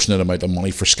extortionate amount of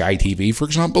money for Sky TV, for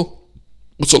example,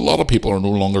 which a lot of people are no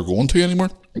longer going to anymore.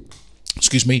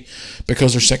 Excuse me,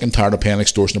 because they're sick and tired of paying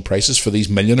extortionate prices for these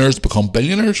millionaires to become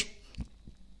billionaires.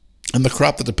 And the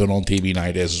crap that they put on TV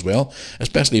nowadays as well,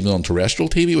 especially even on terrestrial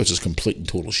TV, which is complete and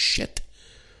total shit.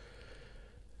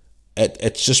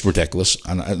 It's just ridiculous,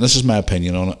 and this is my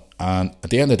opinion on it. And at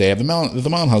the end of the day, if the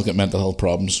man has got mental health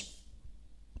problems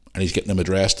and he's getting them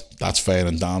addressed, that's fine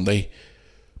and dandy.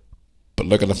 But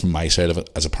look at it from my side of it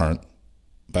as a parent.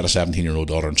 About a 17-year-old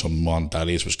daughter, and some man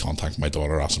daddies was contacting my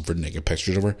daughter asking for naked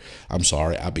pictures of her. I'm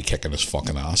sorry, I'd be kicking his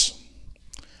fucking ass.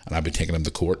 And I'd be taking him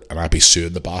to court, and I'd be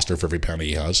suing the bastard for every penny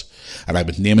he has. And I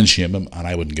would name and shame him, and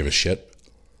I wouldn't give a shit.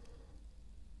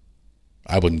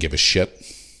 I wouldn't give a shit.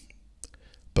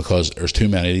 Because there's too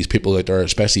many of these people out there,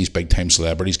 especially these big time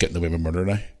celebrities, getting away with murder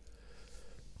now.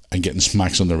 And getting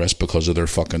smacks on the wrist because of their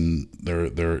fucking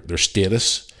their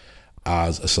status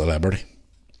as a celebrity.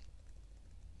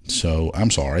 So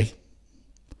I'm sorry.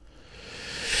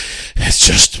 It's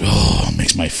just it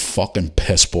makes my fucking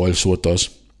piss boil, so it does.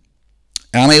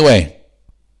 Anyway,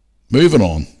 moving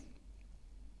on.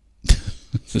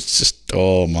 It's just,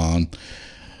 oh man.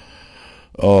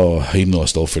 Oh, even though I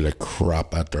still feel like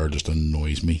crap, that there just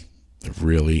annoys me. It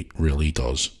really, really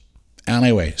does.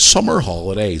 Anyway, summer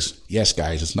holidays. Yes,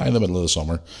 guys, it's now the middle of the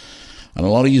summer. And a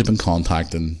lot of you have been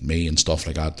contacting me and stuff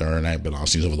like that there, and I've been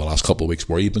asking you over the last couple of weeks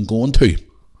where you've been going to.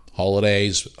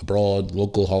 Holidays, abroad,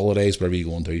 local holidays, wherever you're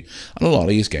going to. And a lot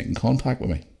of you is getting in contact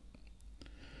with me.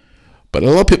 But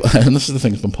a lot of people, and this is the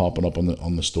thing that's been popping up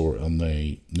on the story, on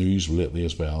the news lately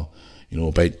as well,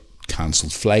 about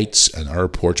cancelled flights and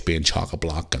airports being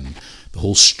chock-a-block and the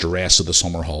whole stress of the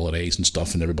summer holidays and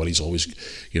stuff, and everybody's always,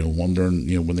 wondering,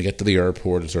 when they get to the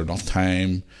airport, is there enough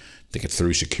time to get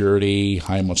through security?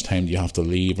 How much time do you have to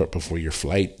leave before your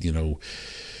flight?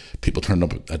 People turn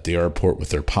up at the airport with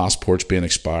their passports being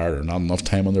expired or not enough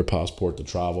time on their passport to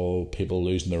travel, people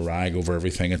losing their rag over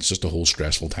everything. It's just a whole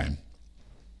stressful time.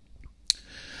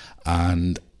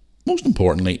 And most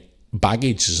importantly,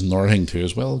 baggage is another thing too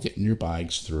as well, getting your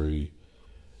bags through,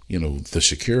 the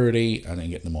security, and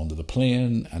then getting them onto the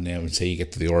plane, and then say you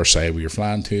get to the other side where you're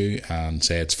flying to, and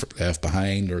say it's left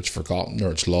behind, or it's forgotten,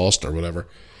 or it's lost, or whatever.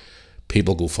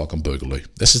 People go fucking boogaloo.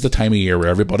 This is the time of year where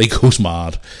everybody goes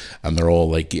mad, and they're all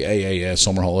like, yeah,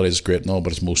 summer holidays is great, no,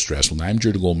 but it's most stressful. Now I'm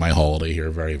due to go on my holiday here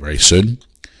very, very soon,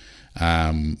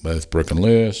 with Brooke and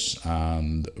Lewis,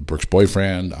 and Brooke's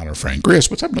boyfriend, and her friend Grace,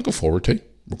 which I'm looking forward to.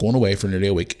 We're going away for nearly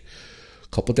a week.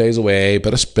 Couple of days away,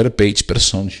 bit of beach, bit of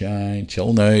sunshine,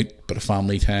 chilling out, bit of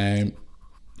family time,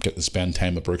 get to spend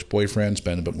time with Brooke's boyfriend,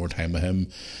 spend a bit more time with him,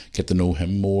 get to know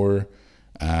him more,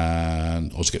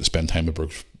 and also get to spend time with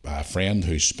Brooke's friend,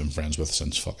 who's been friends with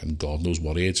since fucking God knows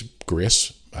what age,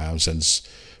 Grace, since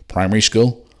primary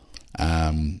school.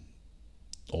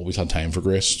 Always had time for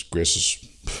Grace. Grace is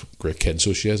great kid,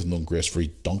 so she is. I've known Grace for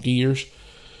donkey years.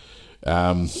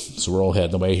 So we're all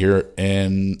heading away here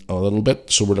in a little bit,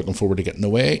 so we're looking forward to getting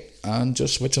away and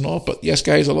just switching off. But yes,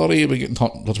 guys, a lot of you have been getting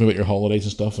talking about your holidays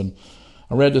and stuff, and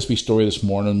I read this wee story this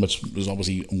morning, which was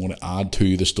obviously I'm going to add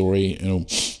to the story,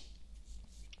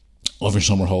 of your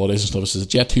summer holidays and stuff. It says a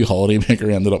Jet2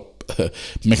 holidaymaker ended up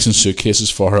mixing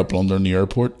suitcases far up London the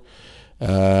airport.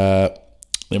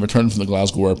 They returned from the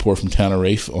Glasgow airport from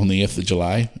Tenerife on the 8th of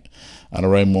July at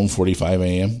around 1:45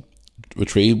 a.m.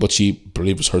 Retrieved what she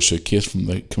believed was her suitcase from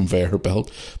the conveyor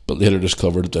belt, but later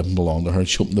discovered it didn't belong to her.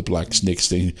 She opened the black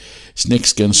snakeskin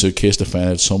suitcase to find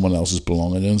out someone else's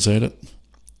belongings inside it.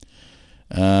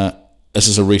 This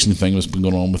is a recent thing that's been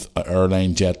going on with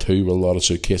airline Jet2, where a lot of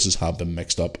suitcases have been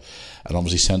mixed up and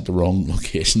obviously sent to wrong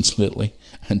locations lately,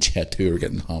 and Jet2 are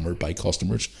getting hammered by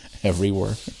customers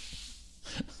everywhere.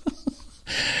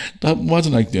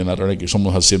 Imagine like doing that, or like if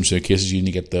someone has the same suitcases, you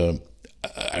get the,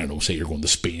 I don't know, say you're going to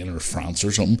Spain or France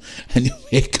or something, and you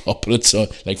wake up and it's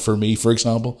like for me, for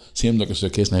example, same like a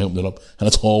suitcase, and I open it up and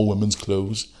it's all women's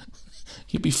clothes.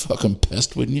 You'd be fucking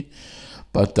pissed, wouldn't you?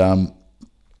 But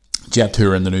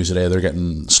Jet2 are in the news today. They're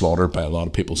getting slaughtered by a lot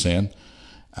of people saying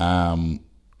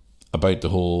about the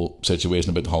whole situation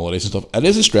about the holidays and stuff. It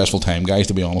is a stressful time, guys,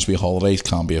 to be honest with you. Holidays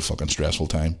can be a fucking stressful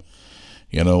time.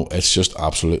 It's just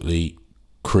absolutely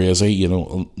crazy.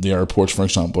 The airports, for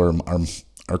example,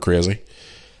 are crazy.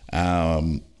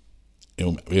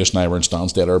 Just and I were in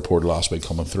Stansted Airport last week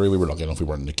coming through. We were lucky enough we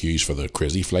weren't in the queues for the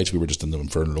crazy flights. We were just in them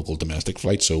for local domestic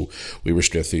flights, so we were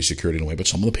straight through security and away. But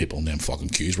some of the people in them fucking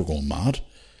queues were going mad.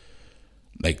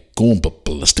 Like, going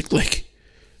ballistic, like.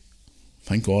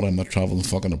 Thank God I'm not travelling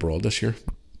fucking abroad this year.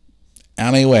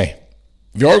 Anyway,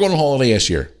 if you are going on holiday this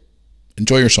year,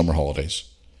 enjoy your summer holidays.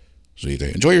 So you do.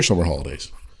 Enjoy your summer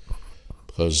holidays.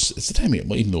 Because it's the time,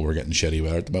 even though we're getting shitty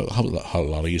weather, I had a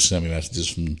lot of you send me messages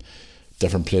from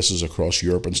different places across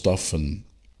Europe and stuff, and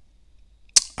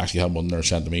actually had one there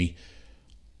sent to me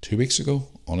 2 weeks ago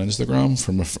on Instagram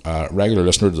from a regular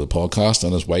listener to the podcast,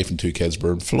 and his wife and 2 kids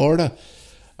were in Florida,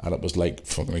 and it was like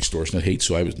fucking extortionate heat.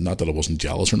 So I was, not that I wasn't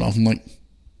jealous or nothing, like,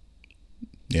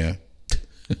 yeah.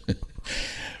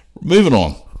 Moving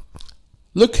on.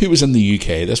 Look who was in the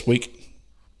UK this week.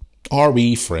 Our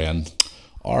wee friend,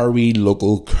 our wee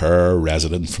local care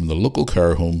resident from the local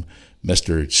care home,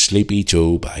 Mr. Sleepy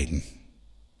Joe Biden.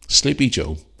 Sleepy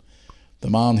Joe. The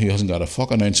man who hasn't got a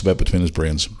fucking ounce of it between his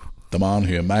brains. The man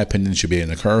who, in my opinion, should be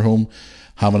in a care home,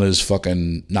 having his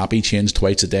fucking nappy changed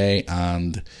twice a day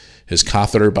and his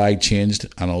catheter bag changed,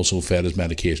 and also fed his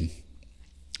medication.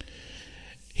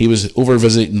 He was over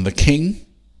visiting the King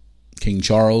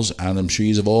Charles, and I'm sure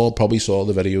you have all probably saw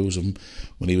the videos of him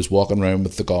when he was walking around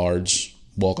with the guards,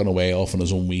 walking away off in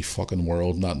his own wee fucking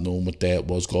world, not knowing what day it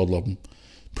was. God love him.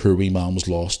 Poor wee man was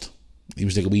lost. He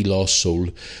was like a wee lost soul.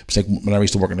 It was like when I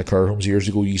used to work in the care homes years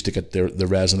ago, you used to get the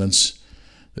residents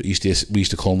that we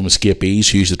used to call them escapees,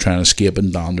 who used to try and escape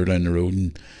and dander down the road,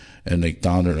 and like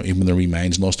dander, even when their wee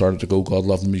minds and all started to go, God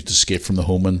love them, used to escape from the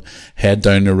home and head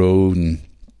down the road, and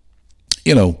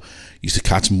used to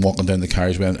catch them walking down the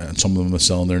carriageway, and some of them were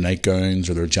selling their nightgowns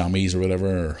or their jammies or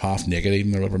whatever, or half naked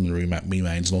even, or whatever, and their wee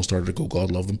minds and all started to go, God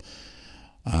love them.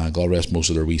 God rest most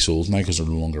of their wee souls now, because they're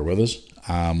no longer with us.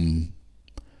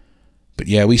 But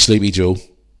yeah, wee Sleepy Joe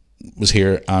was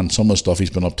here, and some of the stuff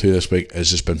he's been up to this week has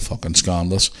just been fucking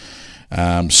scandalous.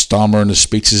 Stammering his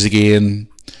speeches again,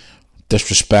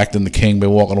 disrespecting the King by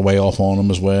walking away off on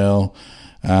him as well.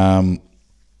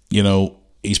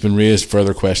 He's been raised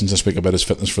further questions this week about his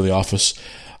fitness for the office.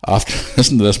 After,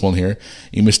 listen to this one here.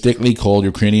 He mistakenly called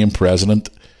Ukrainian president,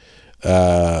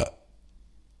 was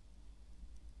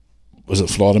it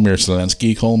Vladimir Zelensky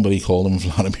he called him, but he called him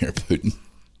Vladimir Putin.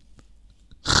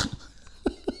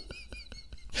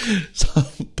 So,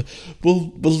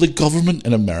 will the government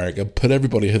in America put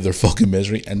everybody out of their fucking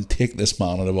misery and take this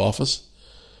man out of office?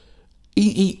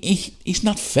 He's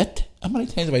not fit. How many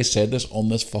times have I said this on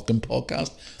this fucking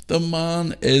podcast? The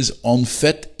man is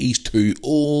unfit. He's too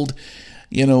old.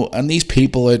 And these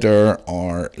people out there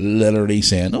are literally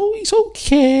saying, oh, he's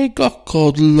okay,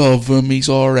 God love him, he's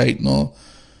alright and all.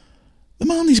 The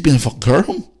man needs to be in a fucking care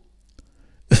home.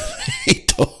 He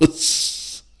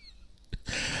does.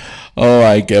 Oh,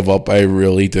 I give up, I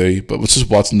really do. But I was just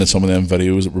watching some of them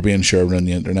videos that were being shared around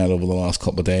the internet over the last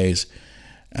couple of days.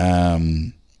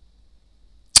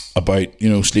 About,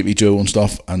 Sleepy Joe and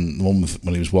stuff, and the one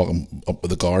when he was walking up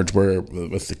with the guards were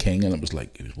with the King, and it was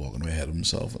like he was walking way ahead of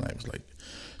himself, and I was like,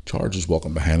 Charles was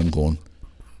walking behind him going,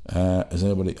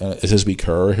 is his wee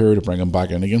cur here to bring him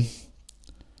back in again?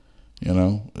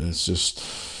 It's just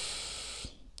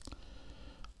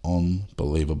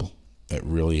unbelievable. It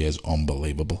really is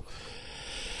unbelievable.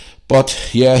 But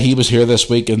yeah, he was here this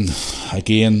week, and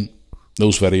again,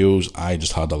 those videos, I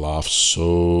just had to laugh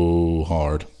so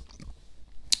hard.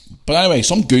 But anyway,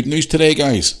 some good news today,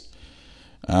 guys.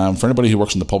 For anybody who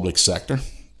works in the public sector,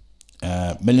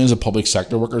 millions of public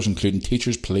sector workers, including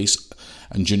teachers, police,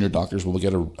 and junior doctors, will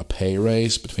get a pay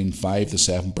raise between 5 to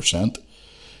 7%.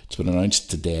 It's been announced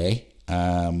today.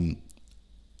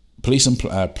 Police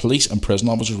and prison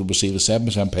officers will receive a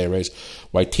 7% pay raise,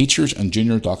 while teachers and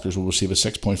junior doctors will receive a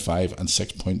 6.5 and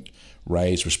 6-point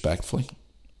rise, respectively.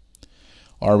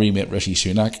 Our wee mate Rishi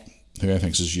Sunak, who I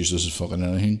think is as useless as fucking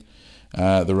anything,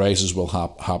 the rises will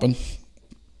happen.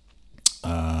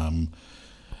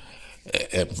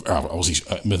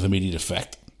 Obviously with immediate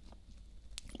effect,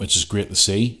 which is great to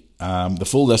see. The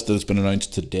full list that has been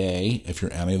announced today, if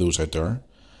you're any of those out there,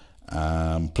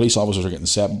 police officers are getting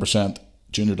 7%,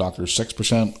 junior doctors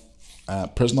 6%,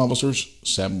 prison officers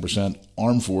 7%,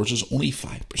 armed forces only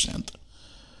 5%,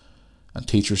 and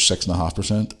teachers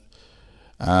 6.5%.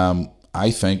 I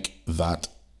think that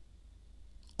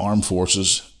armed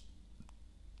forces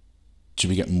should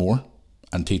be getting more,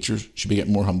 and teachers should be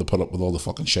getting more, having to put up with all the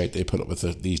fucking shit they put up with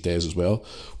these days as well,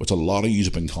 which a lot of you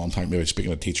have been contacting me about.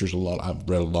 Speaking of teachers, I've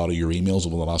read a lot of your emails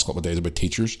over the last couple of days about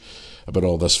teachers, about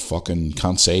all this fucking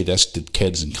can't say this to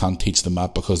kids and can't teach them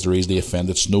that because they're easily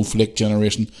offended, snowflake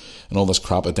generation, and all this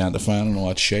crap identifying and all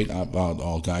that shit.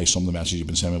 Guys, some of the messages you've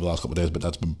been sending me the last couple of days, but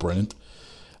that's been brilliant,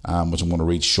 which I'm going to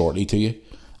read shortly to you.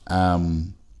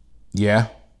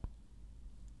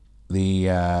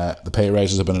 The pay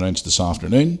rises have been announced this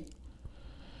afternoon,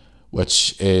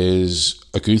 which is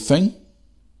a good thing,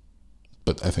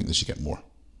 but I think they should get more.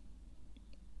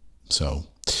 So,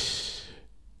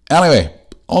 anyway,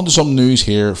 on to some news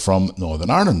here from Northern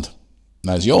Ireland.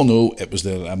 Now, as you all know, it was the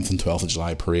 11th and 12th of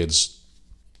July parades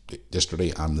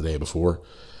yesterday and the day before,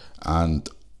 and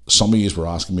some of you were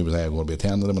asking me was I going to be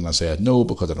attending them, and I said no,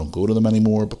 because I don't go to them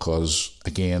anymore, because,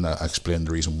 again, I explained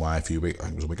the reason why I think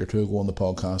it was a week or two ago on the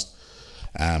podcast,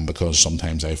 because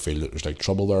sometimes I feel that there's like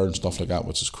trouble there and stuff like that,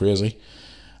 which is crazy.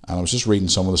 And I was just reading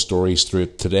some of the stories through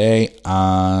it today,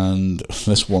 and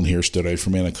this one here stood out for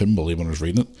me, and I couldn't believe when I was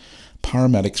reading it.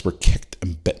 Paramedics were kicked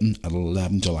and bitten at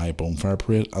 11 July bonfire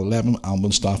parade. 11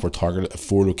 ambulance staff were targeted at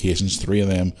 4 locations, 3 of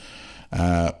them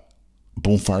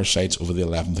bonfire sites over the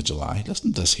 11th of July.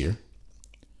 Listen to this here.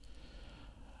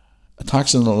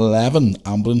 Attacks on 11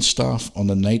 ambulance staff on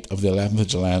the night of the 11th of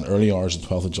July and early hours of the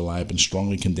 12th of July have been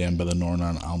strongly condemned by the Northern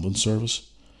Ireland Ambulance Service.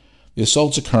 The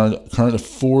assaults occurred at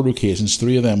 4 locations,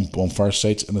 3 of them bonfire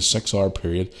sites, in a 6-hour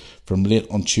period from late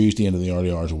on Tuesday into the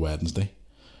early hours of Wednesday.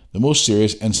 The most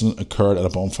serious incident occurred at a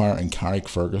bonfire in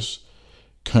Carrickfergus,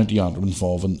 County Antrim,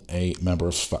 involving a member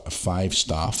of 5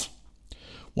 staff.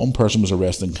 One person was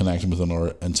arrested in connection with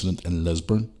another incident in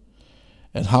Lisburn.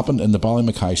 It happened in the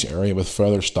Ballymacash area, with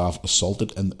further staff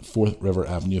assaulted in 4th River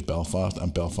Avenue of Belfast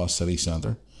and Belfast City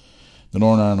Centre. The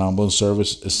Northern Ireland Ambulance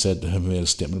Service is said to have made a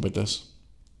statement about this.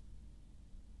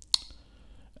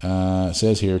 It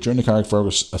says here, during the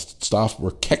Carrickfergus, staff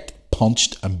were kicked,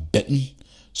 punched and bitten,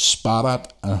 spat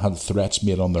at, and had threats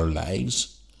made on their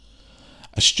lives.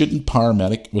 A student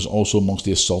paramedic was also amongst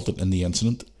the assaulted in the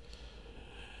incident.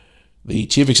 The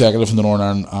Chief Executive from the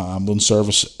Northern Ireland Ambulance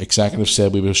Service executive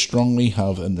said, we will strongly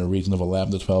have in the region of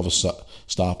 11 to 12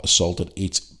 staff assaulted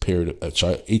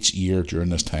each year during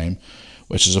this time,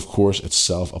 which is of course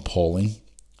itself appalling.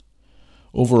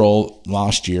 Overall,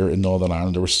 last year in Northern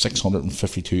Ireland, there were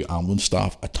 652 ambulance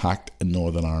staff attacked in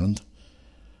Northern Ireland.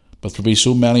 But to be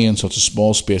so many in such a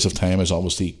small space of time is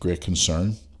obviously great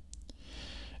concern.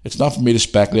 It's not for me to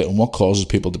speculate on what causes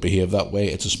people to behave that way.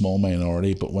 It's a small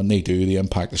minority, but when they do, the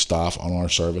impact of staff on our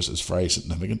service is very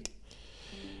significant.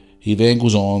 He then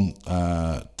goes on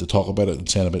to talk about it and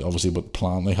saying about obviously what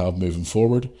plan they have moving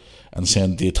forward, and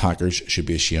saying the attackers should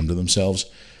be ashamed of themselves.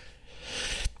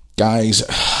 Guys,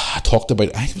 I think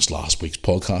it was last week's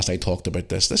podcast, I talked about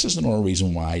this. This is another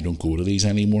reason why I don't go to these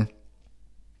anymore.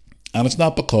 And it's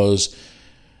not because,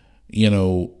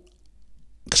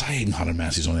 because I even had a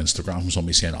message on Instagram from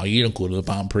somebody saying, you don't go to the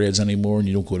band parades anymore and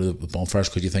you don't go to the bonfires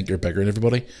because you think you're bigger than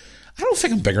everybody. I don't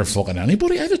think I'm bigger than fucking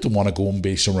anybody. I just don't want to go and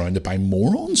be surrounded by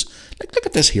morons. Like, look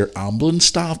at this here, ambulance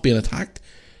staff being attacked.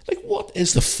 Like, what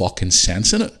is the fucking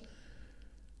sense in it?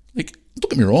 Like, don't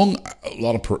get me wrong, a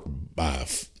lot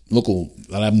of local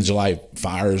 11th July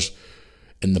fires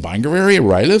in the Bangor area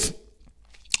where I live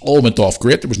all went off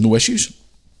great. There was no issues.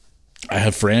 I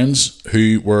had friends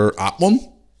who were at one,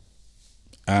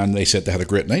 and they said they had a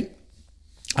great night.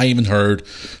 I even heard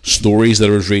stories that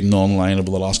I was reading online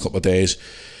over the last couple of days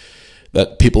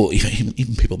that people,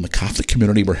 even people in the Catholic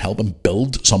community, were helping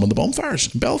build some of the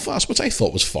bonfires in Belfast, which I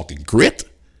thought was fucking great.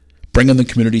 Bringing the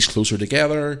communities closer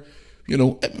together. You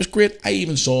know, it was great. I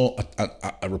even saw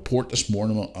a report this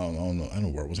morning on, I don't know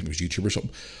where it was, I think it was YouTube or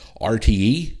something.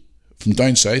 RTE from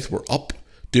down south were up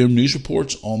doing news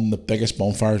reports on the biggest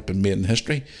bonfire that's been made in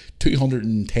history.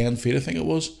 210 feet, I think it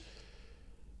was.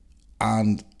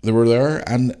 And they were there,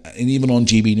 and even on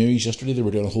GB News yesterday, they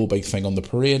were doing a whole big thing on the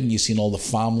parade, and you seen all the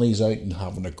families out and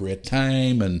having a great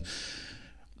time, and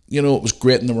you know, it was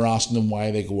great, and they were asking them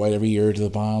why they go out every year to the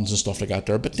bands and stuff like that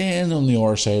there. But then on the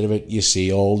other side of it, you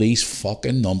see all these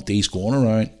fucking numpties going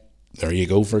around. There you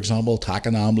go, for example,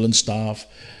 attacking ambulance staff,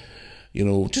 you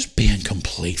know, just being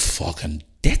complete fucking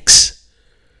dicks.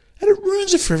 And it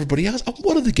ruins it for everybody else. And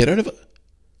what did they get out of it?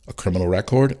 A criminal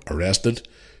record, arrested,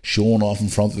 showing off in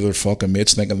front of their fucking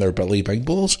mates thinking they're Billy Big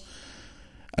Balls.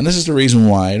 And this is the reason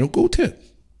why I don't go to it.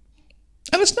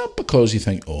 And it's not because you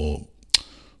think, oh,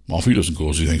 Moffy doesn't go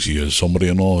because he thinks he is somebody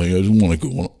and all. He doesn't want to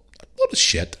go. What a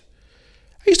shit.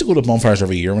 I used to go to bonfires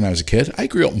every year when I was a kid. I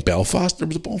grew up in Belfast. There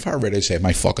was a bonfire right outside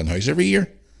my fucking house every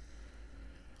year.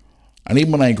 And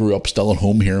even when I grew up still at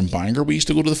home here in Bangor, we used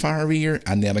to go to the fire every year.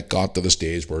 And then it got to the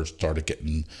stage where it started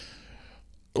getting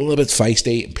a little bit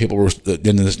feisty. And people were,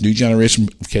 then this new generation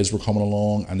of kids were coming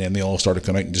along, and then they all started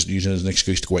coming out and just using it as an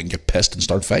excuse to go out and get pissed and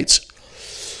start fights.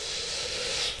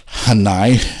 And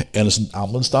now, innocent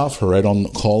ambulance staff are out on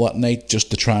call at night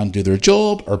just to try and do their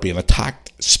job are being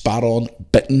attacked, spat on,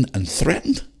 bitten, and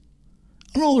threatened.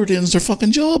 And all they're doing is their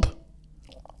fucking job.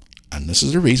 And this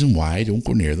is the reason why I don't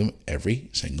go near them every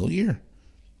single year.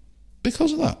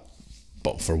 Because of that.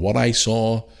 But for what I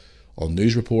saw on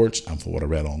news reports, and for what I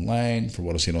read online, for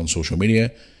what I've seen on social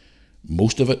media,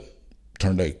 most of it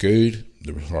turned out good.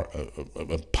 There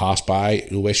was passed by,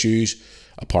 no issues,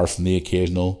 apart from the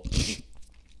occasional...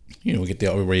 You know, we get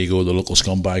the other where you go, the local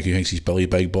scumbag who thinks he's Billy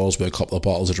Big Balls with a couple of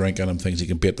bottles of drink in him, thinks he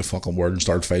can beat the fucking word and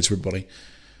start fights with everybody.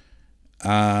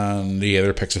 And he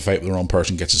either picks a fight with the wrong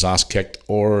person, gets his ass kicked,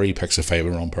 or he picks a fight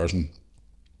with the wrong person,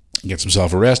 gets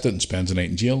himself arrested and spends the night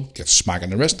in jail, gets smacked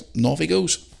in the wrist, and off he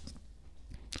goes.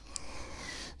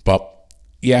 But,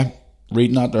 yeah,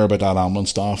 reading that there about that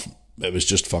ambulance staff, it was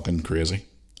just fucking crazy.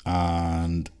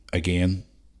 And, again...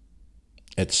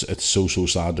 It's so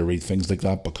sad to read things like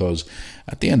that, because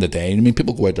at the end of the day, I mean,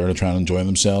 people go out there to try and enjoy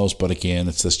themselves, but again,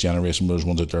 it's this generation where there's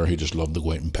ones out there who just love to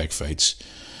go out and pick fights.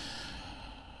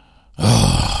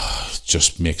 It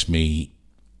just makes me...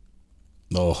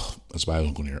 that's why I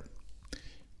don't go near it.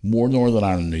 More Northern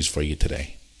Ireland news for you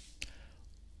today.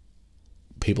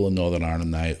 People in Northern Ireland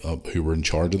now, who were in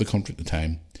charge of the country at the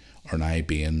time, are now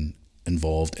being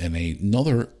involved in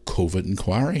another COVID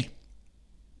inquiry.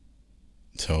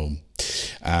 So...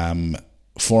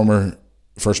 former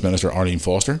First Minister Arlene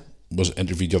Foster was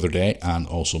interviewed the other day, and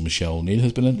also Michelle O'Neill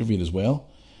has been interviewed as well.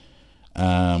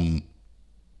 They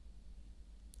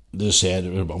said,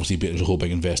 obviously, there's a whole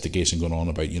big investigation going on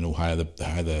about, you know, how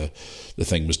the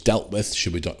thing was dealt with.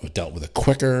 Should we have dealt with it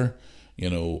quicker?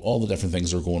 You know, all the different things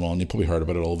that are going on. You probably heard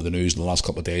about it all over the news in the last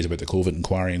couple of days about the COVID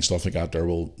inquiry and stuff like that. There,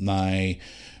 well, now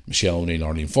Michelle O'Neill and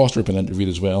Arlene Foster have been interviewed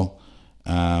as well.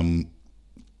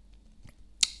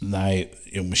 Now,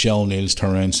 you know, Michelle O'Neill's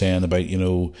turned around saying about, you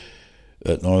know,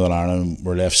 that Northern Ireland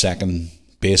were left second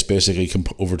base basically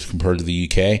compared to the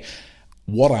UK.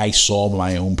 What I saw with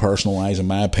my own personal eyes, and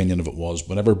my opinion of it was,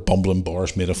 whenever bumbling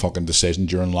Boris made a fucking decision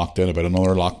during lockdown about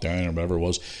another lockdown or whatever it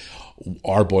was,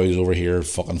 our boys over here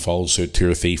fucking followed suit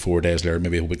 2 or 3, 4 days later,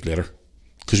 maybe a week later.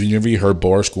 Because whenever you heard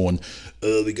Boris going,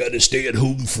 we got to stay at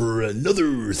home for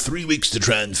another 3 weeks to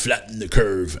try and flatten the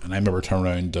curve. And I remember turning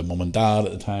around to mum and dad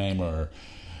at the time, or...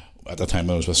 At the time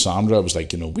when I was with Sandra, I was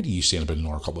like, you know, what are you saying about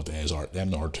another couple of days?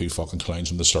 Them or 2 fucking clowns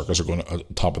from the circus are going to, at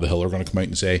the top of the hill, are going to come out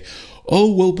and say,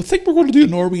 oh, well, I think we're going to do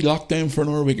another wee lockdown for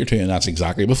another week or 2. And that's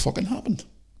exactly what fucking happened.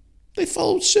 They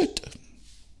followed suit.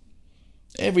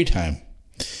 Every time.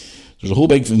 There's a whole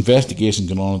big investigation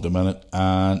going on at the minute,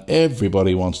 and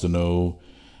everybody wants to know,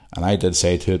 and I did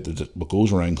say to it that what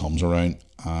goes around comes around,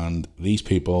 and these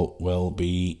people will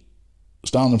be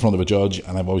standing in front of a judge,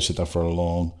 and I've always said that for a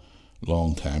long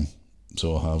time.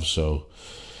 So I have. So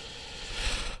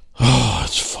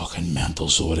it's fucking mental.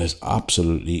 So it is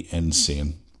absolutely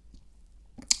insane.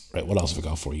 Right, what else have I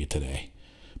got for you today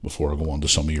before I go on to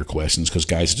some of your questions? Because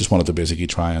guys, I just wanted to basically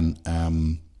try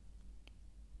and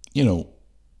you know,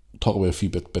 talk about a few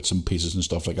bits and pieces and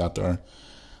stuff like that there,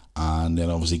 and then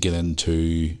obviously get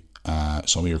into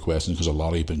some of your questions, because a lot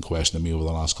of you have been questioning me over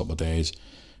the last couple of days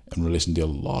in relation to a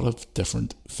lot of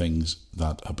different things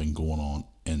that have been going on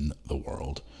in the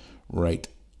world. Right,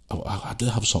 I did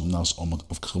have something else on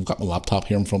I've got my laptop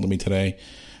here in front of me today,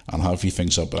 and I have a few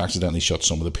things up, but accidentally shut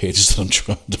some of the pages that I'm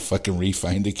trying to fucking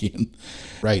re-find again.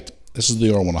 Right, this is the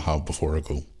other one I have before I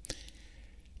go.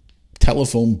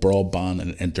 Telephone, broadband,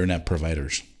 and internet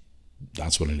providers.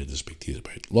 That's what I need to speak to you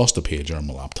about. Lost the page on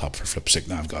my laptop for flip's sake.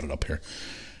 Now I've got it up here.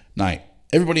 Now,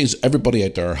 everybody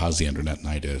out there has the internet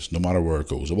nowadays, no matter where it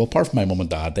goes. Well, apart from my mum and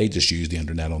dad, they just use the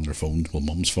internet on their phone. Well,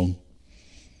 mum's phone.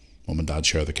 Mum and dad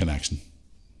share the connection.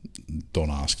 Don't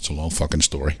ask, it's a long fucking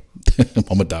story.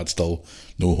 Mum and dad still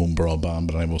no home broadband,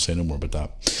 but I will say no more about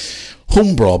that.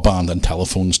 Home broadband and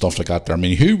telephone and stuff like that there. I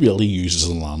mean, who really uses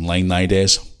a landline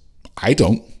nowadays? I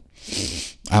don't.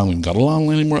 I haven't even got a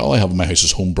landline anymore. All I have in my house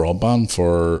is home broadband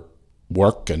for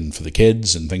work and for the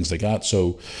kids and things like that.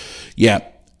 So, yeah,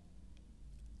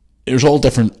 there's all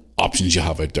different options you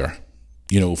have out there.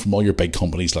 You know, from all your big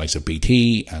companies like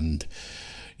BT and,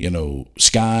 you know,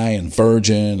 Sky and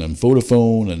Virgin and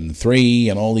Vodafone and Three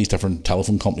and all these different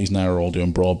telephone companies now are all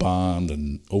doing broadband.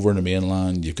 And over in the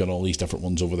mainland, you've got all these different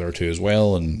ones over there too as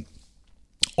well. And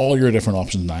all your different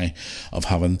options now of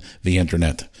having the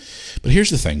internet. But here's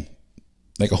the thing.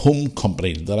 Like a home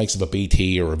company, the likes of a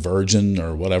BT or a Virgin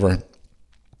or whatever,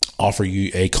 offer you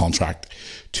a contract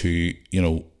to, you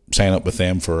know, sign up with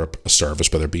them for a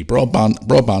service, whether it be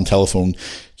broadband, telephone.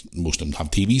 Most of them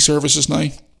have TV services now.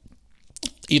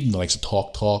 Even the likes of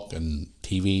Talk and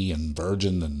TV and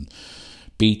Virgin and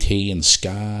BT and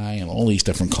Sky and all these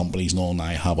different companies and all now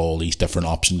have all these different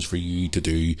options for you to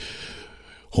do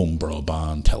home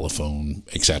broadband, telephone,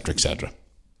 etc., etc.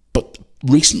 But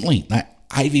recently,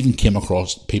 I've even came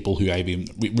across people who I've been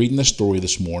reading this story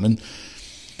this morning,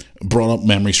 brought up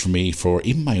memories for me for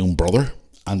even my own brother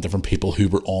and different people who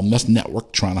were on this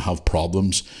network trying to have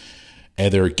problems,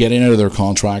 either getting out of their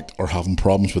contract or having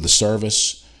problems with the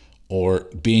service or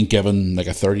being given like a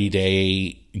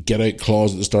 30-day get out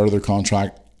clause at the start of their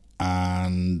contract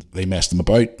and they messed them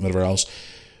about, whatever else.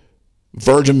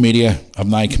 Virgin Media have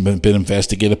now been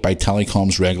investigated by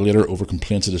Telecom's regulator over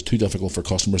complaints that it's too difficult for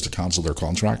customers to cancel their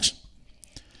contracts.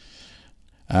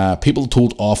 People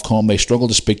told Ofcom they struggle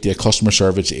to speak to a customer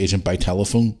service agent by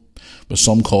telephone, with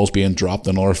some calls being dropped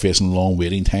and others facing long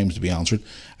waiting times to be answered.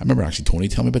 I remember actually Tony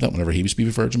telling me about that whenever he was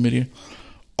with Virgin Media.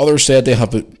 Others said they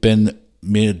have been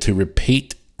made to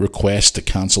repeat requests to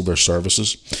cancel their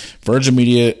services. Virgin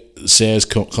Media says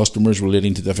customers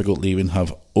relating to difficult leaving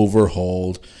have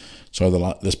overhauled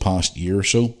this past year or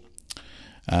so.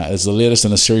 It's the latest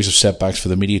in a series of setbacks for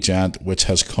the media giant, which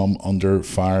has come under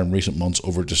fire in recent months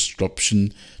over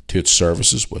disruption to its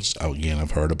services, which again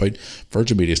I've heard about.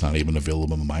 Virgin Media is not even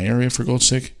available in my area, for God's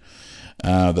sake.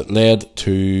 That led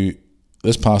to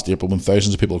this past April when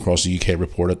thousands of people across the UK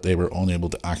reported they were unable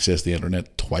to access the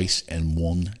internet twice in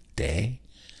one day.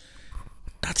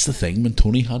 That's the thing. When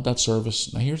Tony had that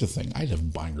service, now here's the thing. I live in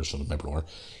Bangor, so my brother,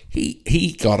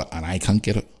 he got it and I can't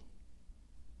get it.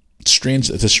 It's strange.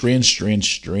 It's a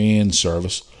strange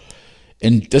service.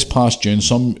 In this past June,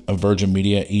 some of Virgin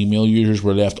Media email users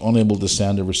were left unable to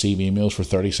send or receive emails for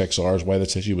 36 hours while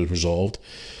this issue was resolved.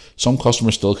 Some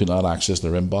customers still could not access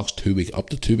their inbox up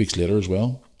to 2 weeks later as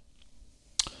well.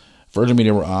 Virgin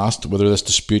Media were asked whether this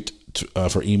dispute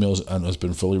for emails has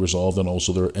been fully resolved and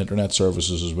also their internet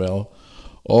services as well.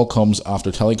 All comes after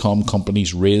telecom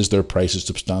companies raised their prices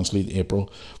substantially in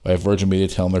April, while Virgin Media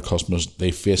telling their customers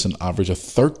they face an average of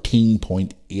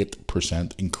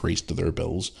 13.8% increase to their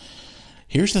bills.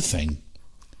 Here's the thing.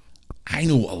 I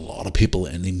know a lot of people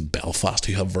in Belfast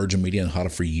who have Virgin Media and had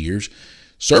it for years.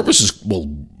 Service is,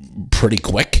 well, pretty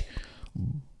quick.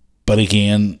 But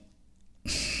again,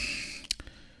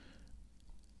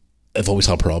 they've always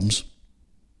had problems.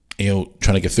 You know,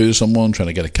 trying to get through to someone, trying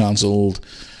to get it cancelled,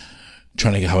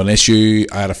 trying to have an issue.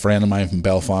 I had a friend of mine from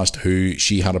Belfast who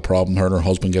she had a problem. Her and her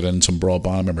husband get in some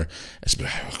broadband. I remember, it's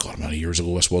God, many years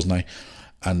ago this wasn't I?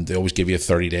 And they always give you a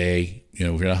 30-day, you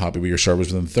know, if you're not happy with your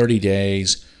service within 30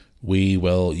 days, you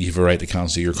have a right to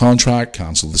cancel your contract,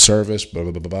 cancel the service, blah,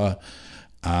 blah, blah, blah, blah.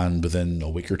 And within a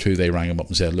week or two, they rang him up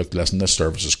and said, look, listen, this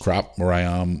service is crap where I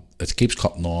am. It keeps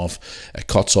cutting off. It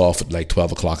cuts off at like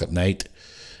 12 o'clock at night.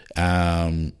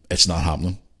 It's not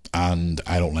happening. And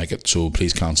I don't like it, so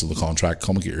please cancel the contract.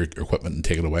 Come and get your equipment and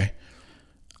take it away.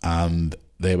 And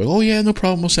they went, oh yeah, no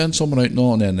problem, we'll send someone out.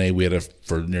 No, and then they waited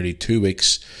for nearly 2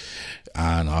 weeks.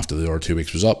 And after the 2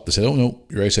 weeks was up, they said, oh no,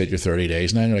 you're outside your 30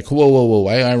 days now. And you're like, whoa,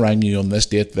 I rang you on this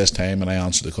date, this time, and I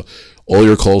answered the call. All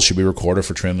your calls should be recorded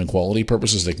for training and quality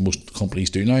purposes, like most companies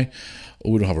do now.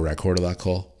 Oh, we don't have a record of that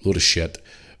call. Load of shit.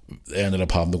 They ended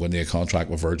up having to go into a contract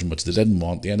with Virgin, which they didn't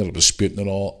want. They ended up disputing it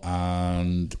all,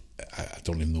 and I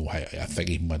don't even know how. I think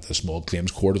he even went to a small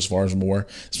claims court as far as I'm aware.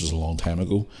 This was a long time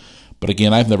ago. But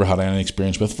again, I've never had any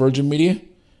experience with Virgin Media.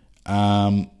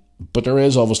 But there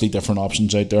is obviously different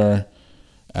options out there.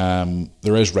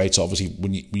 There is rates, obviously,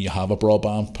 when you have a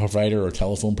broadband provider or a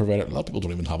telephone provider. A lot of people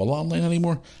don't even have a landline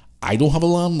anymore. I don't have a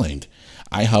landline.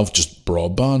 I have just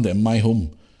broadband in my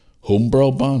home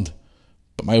broadband.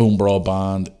 But my home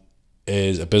broadband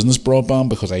is a business broadband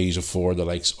because I use it for the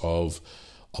likes of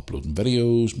uploading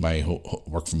videos, my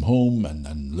work from home,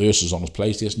 and Lewis is on his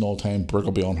PlayStation all the time. Brooke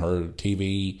will be on her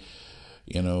TV.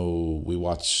 You know, we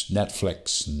watch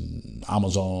Netflix and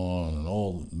Amazon and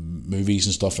all movies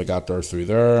and stuff like that there through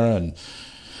there, and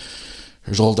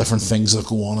there's all different things that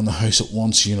go on in the house at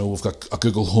once. You know, we've got a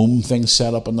Google Home thing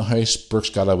set up in the house. Brooke's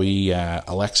got a wee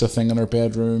Alexa thing in her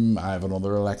bedroom. I have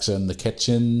another Alexa in the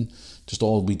kitchen. Just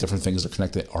all wee different things that are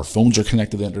connected. Our phones are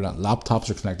connected to the internet. Laptops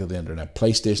are connected to the internet.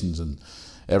 PlayStations and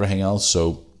everything else.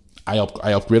 So I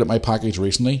upgraded my package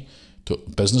recently to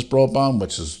business broadband,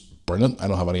 which is brilliant. I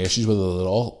don't have any issues with it at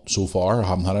all so far. I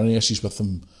haven't had any issues with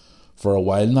them for a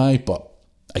while now. But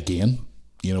again,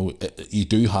 you know, you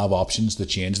do have options to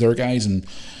change there, guys. And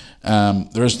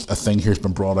there's a thing here that's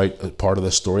been brought out as part of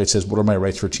this story. It says, what are my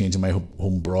rights for changing my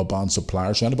home broadband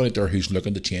supplier? So anybody out there who's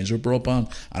looking to change their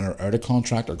broadband and are out of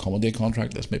contract or come into a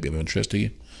contract, this may be of interest to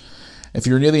you. If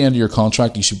you're near the end of your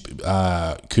contract, you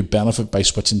could benefit by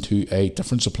switching to a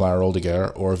different supplier altogether,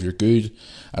 or if you're good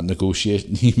at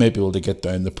negotiating, you may be able to get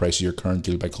down the price of your current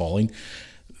deal by calling.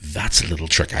 That's a little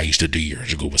trick I used to do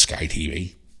years ago with Sky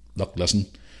TV. Look, listen,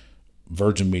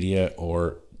 Virgin Media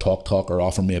or TalkTalk are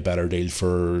offering me a better deal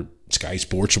for Sky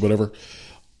Sports or whatever.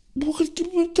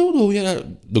 Don't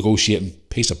know, negotiating,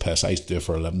 piece of piss. I used to do it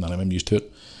for a living and I'm used to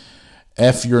it.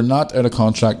 If you're not out of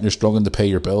contract and you're struggling to pay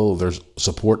your bill, there's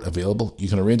support available. You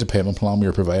can arrange a payment plan with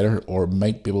your provider or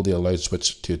might be able to allow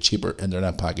switch to a cheaper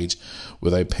internet package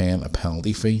without paying a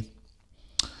penalty fee.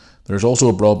 There's also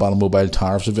a broadband and mobile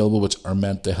tariffs available which are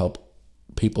meant to help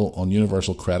people on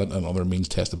universal credit and other means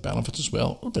tested benefits as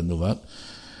well. I didn't know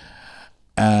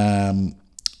that.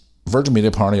 Virgin Media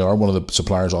apparently are one of the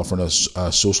suppliers offering a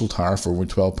social tariff for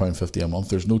 £12.50 a month.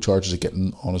 There's no charges of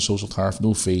getting on a social tariff,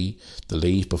 no fee to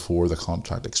leave before the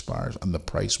contract expires, and the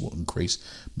price will increase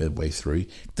midway through.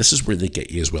 This is where they get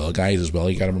you as well, guys, as well.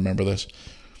 You got to remember this.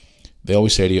 They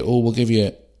always say to you, oh, we'll give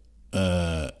you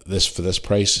this for this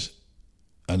price,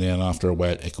 and then after a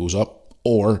while it goes up.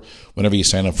 Or whenever you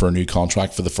sign up for a new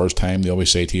contract for the first time, they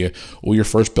always say to you, oh, your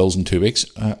first bill's in 2 weeks.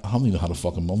 I haven't even had a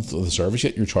fucking month of the service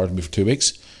yet. You're charging me for 2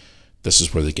 weeks. This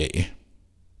is where they get you.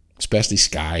 Especially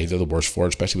Sky, they're the worst for it,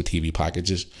 especially with TV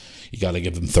packages. You got to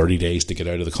give them 30 days to get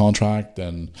out of the contract,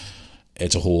 and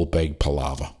it's a whole big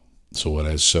palaver. So it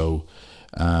is. So,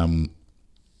 Ofcom's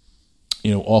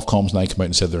now come out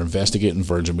and said they're investigating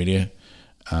Virgin Media,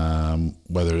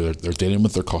 whether they're dealing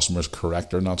with their customers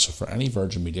correct or not. So for any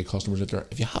Virgin Media customers out there,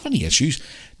 if you have any issues,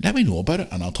 let me know about it,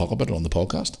 and I'll talk about it on the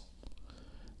podcast.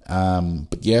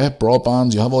 But yeah,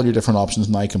 broadbands, you have all your different options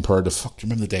now compared to, do you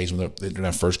remember the days when the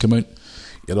internet first came out?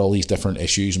 You had all these different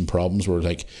issues and problems where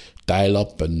like dial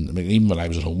up, and I mean, even when I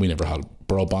was at home, we never had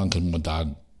broadband because my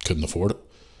dad couldn't afford it.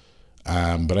 But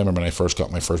I remember when I first got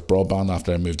my first broadband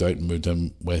after I moved out and moved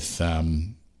in with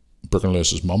Brooke and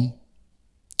Lewis's mum.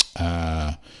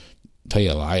 Tell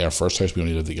you a lie, our first house, we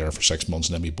only lived together for 6 months,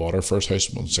 and then we bought our first house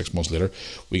 6 months later.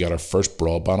 We got our first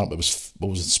broadband up. It was,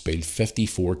 what was the speed?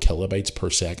 54 kilobytes per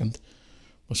second,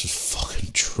 which is fucking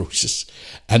atrocious.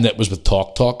 And it was with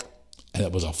TalkTalk, and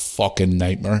it was a fucking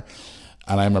nightmare.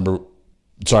 And I remember,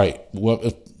 what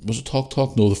was it,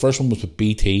 TalkTalk? No, the first one was with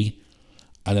BT,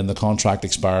 and then the contract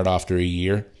expired after a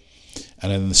year.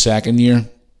 And then the second year,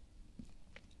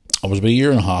 it was about a year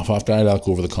and a half after I let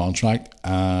go over the contract,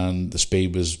 and the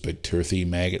speed was about 2 or 3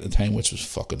 meg at the time, which was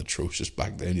fucking atrocious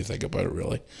back then. You think about it,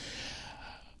 really.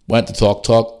 Went to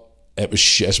TalkTalk. It was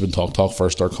shit when TalkTalk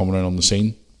first started coming out on the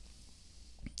scene.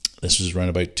 This was around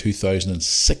about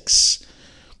 2006,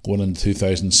 going into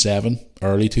 2007,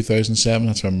 early 2007.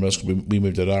 That's when we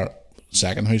moved out of our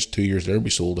second house 2 years later. We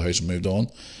sold the house and moved on.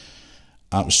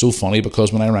 And it was so funny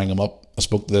because when I rang him up, I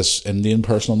spoke to this Indian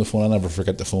person on the phone. I'll never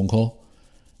forget the phone call.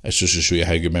 It's just to show you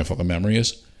how good my fucking memory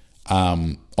is.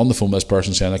 On the phone, this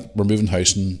person saying, like, we're moving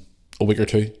house in a week or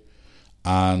two,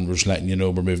 and we're just letting you know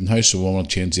we're moving house, so we want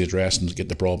to change the address and get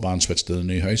the broadband switched to the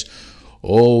new house.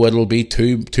 Oh, it'll be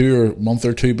two or a month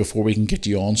or two before we can get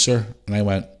you on, sir. And I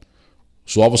went,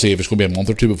 so obviously if it's going to be a month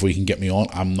or two before you can get me on,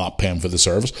 I'm not paying for the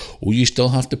service. Oh, you still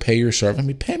have to pay your service? I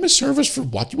mean, pay my service for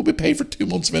what? You will be paid for 2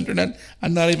 months of internet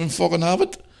and not even fucking have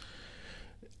it?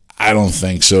 I don't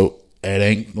think so. It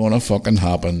ain't gonna fucking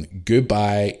happen.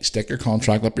 Goodbye. Stick your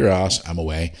contract up your ass. I'm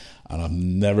away. and I've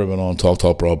never been on Talk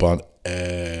Broadband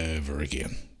ever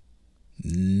again.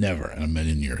 Never in a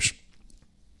million years.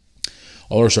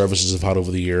 Other services I've had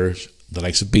over the years, the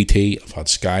likes of BT, I've had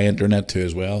Sky Internet too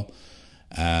as well.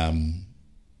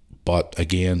 But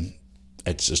again,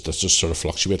 it just sort of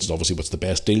fluctuates. It's obviously what's the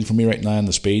best deal for me right now, and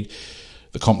the speed.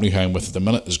 The company who I'm with at the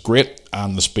minute is great,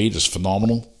 and the speed is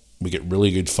phenomenal. We get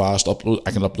really good fast upload.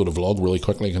 I can upload a vlog really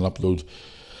quickly. I can upload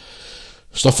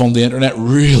stuff on the internet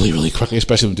really, really quickly,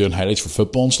 especially when I'm doing highlights for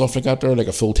football and stuff like that. There, like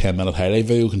a full 10-minute highlight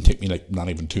video can take me like not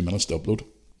even 2 minutes to upload,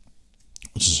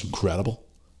 which is incredible.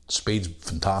 Speed's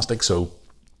fantastic. So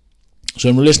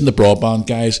in relation to broadband,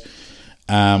 guys,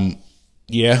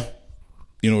 yeah,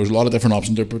 there's a lot of different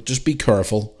options there, but just be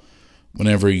careful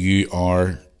whenever you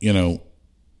are,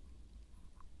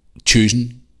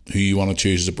 choosing who you want to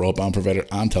choose as a broadband provider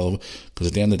and television, because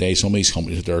at the end of the day, some of these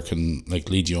companies there can like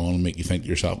lead you on and make you think to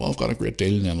yourself, well, I've got a great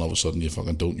deal, and then all of a sudden you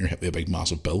fucking don't, and you're hit with a big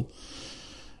massive bill.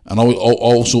 And I'll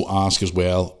also ask as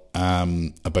well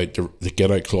about the get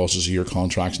out clauses of your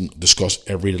contracts, and discuss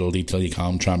every little detail you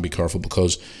can. Try and be careful,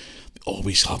 because they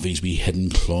always have these wee hidden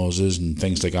clauses and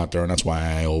things like that there, and that's why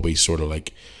I always sort of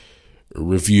like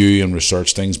review and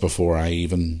research things before I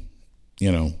even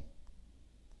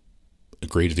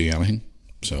agree to do anything.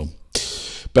 So,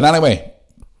 but anyway,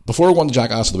 before we go on to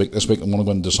Jackass of the Week this week, I'm going to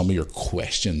go into some of your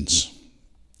questions,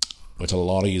 which a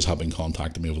lot of you have been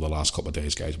contacting me over the last couple of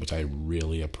days, guys, which I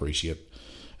really appreciate,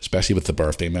 especially with the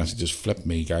birthday messages. Flip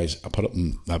me, guys. I put up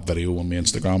in that video on my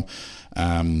Instagram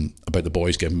about the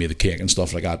boys giving me the cake and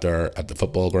stuff like that there at the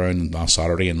football ground last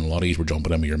Saturday, and a lot of you were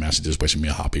jumping in with your messages wishing me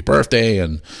a happy birthday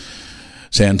and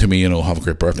saying to me, have a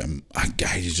great birthday.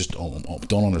 Guys, you just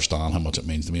don't understand how much it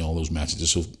means to me, all those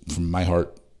messages. So from my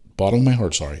heart, bottom of my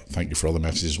heart, thank you for all the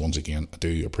messages once again. I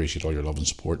do appreciate all your love and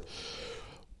support.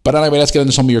 But anyway, let's get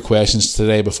into some of your questions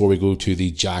today before we go to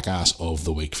the Jackass of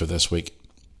the Week for this week.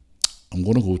 I'm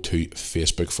going to go to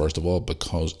Facebook first of all,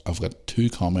 because I've got 2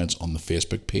 comments on the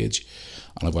Facebook page,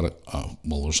 and I've got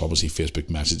there's obviously Facebook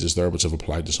messages there, which I've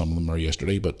replied to. Some of them are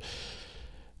yesterday, but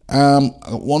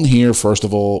one here, first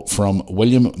of all, from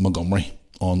William Montgomery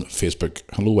on Facebook.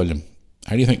 Hello, William.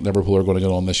 How do you think Liverpool are going to get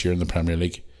on this year in the Premier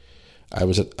League? I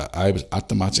was at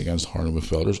the match against Harnham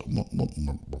Welders.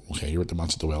 Okay, you're at the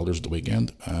match at the Welders at the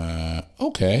weekend.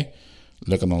 Okay.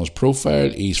 Looking on his profile,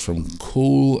 he's from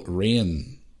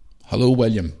Coleraine. Hello,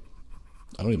 William.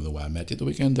 I don't even know why I met you at the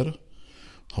weekend, did I?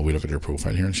 Oh, we look at your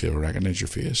profile here and see if I recognise your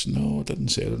face. No, it didn't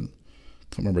say it.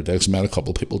 Can't remember. I met a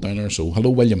couple of people down there. So, hello,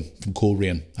 William from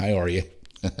Coleraine. How are you?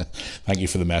 Thank you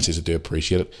for the message. I do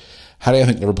appreciate it. How do you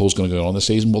think Liverpool's going to go on this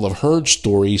season? Well, I've heard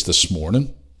stories this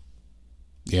morning.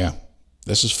 Yeah,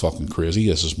 this is fucking crazy.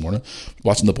 This morning,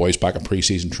 watching the boys back in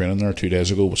pre-season training there 2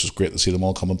 days ago, which was great to see them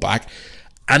all coming back.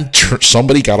 And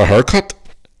somebody got a haircut.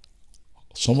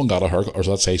 Someone got a haircut, or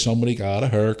let's say somebody got a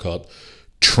haircut.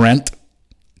 Trent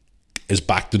is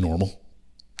back to normal.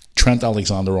 Trent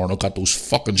Alexander-Arnold got those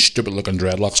fucking stupid looking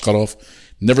dreadlocks cut off.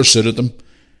 Never suited them.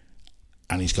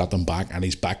 And he's got them back, and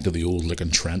he's back to the old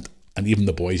looking Trent. And even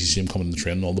the boys, you see him coming in the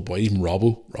training, all the boys, even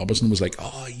Robinson was like,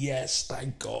 oh yes,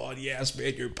 thank God, yes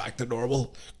mate, you're back to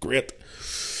normal. Great.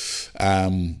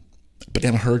 But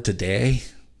then I heard today,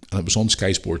 and it was on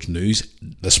Sky Sports News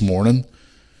this morning,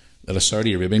 that a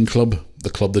Saudi Arabian club, the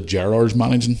club that Gerrard's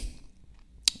managing,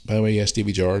 by the way, yes,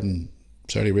 Stevie Gerrard in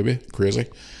Saudi Arabia, crazy,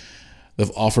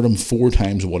 they've offered him 4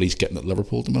 times what he's getting at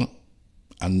Liverpool at the minute.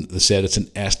 And they said it's an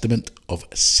estimate of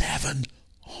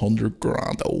 700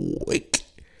 grand a week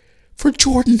for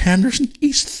Jordan Henderson.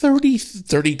 He's 30,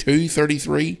 32,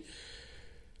 33.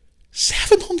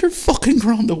 700 fucking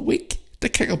grand a week to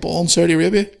kick a ball in Saudi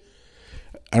Arabia.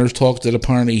 And there's talk that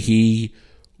apparently he's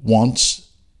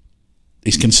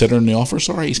considering the offer,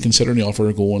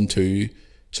 of going to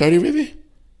Saudi Arabia.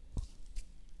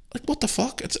 Like, what the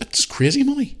fuck? It's crazy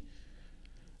money.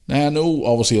 Now, I know,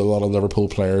 obviously, a lot of Liverpool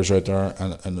players are out there,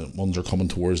 and the ones are coming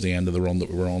towards the end of the run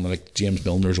that we were on, like James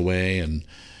Milner's away, and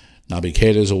Naby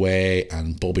Keita's away,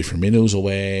 and Bobby Firmino's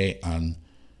away, and,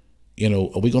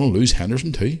 are we going to lose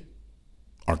Henderson too?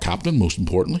 Our captain, most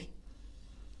importantly.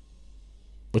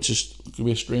 Which is going to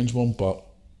be a strange one, but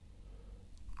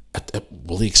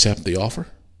will he accept the offer?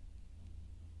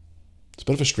 It's a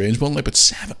bit of a strange one, like,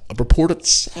 but a reported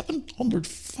 700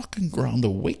 fucking grand a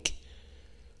week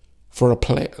for a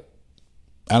player.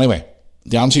 Anyway,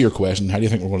 to answer your question, how do you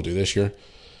think we're going to do this year?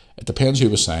 It depends who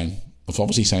we sign. We've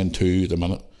obviously signed 2 at the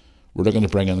minute. We're looking to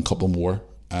bring in a couple more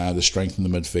to strengthen the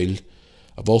midfield.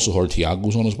 I've also heard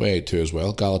Thiago's on his way out too as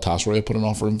well. Galatasaray put an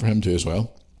offer in for him too as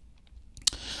well.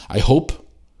 I hope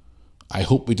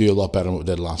we do a lot better than what we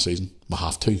did last season. We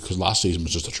have to, because last season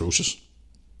was just atrocious.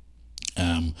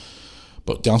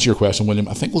 But to answer your question, William,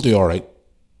 I think we'll do all right.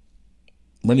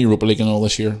 We're in the Europa League and all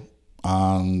this year,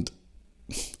 and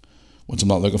which I'm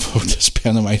not looking forward to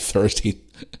spending my Thursday.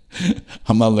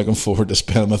 I'm not looking forward to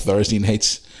spending my Thursday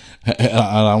nights at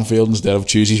Anfield instead of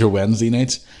Tuesdays or Wednesday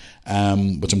nights,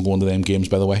 which I'm going to them games,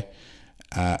 by the way.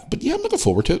 But yeah, I'm looking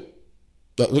forward to it.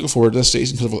 Looking forward to this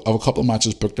season because I have a couple of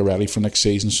matches booked already for next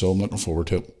season, so I'm looking forward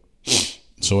to it.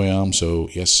 So I am. So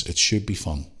yes, it should be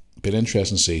fun. Been an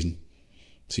interesting season.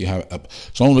 See how.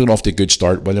 So I'm looking off to a good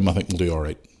start, William. I think we'll do all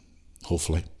right.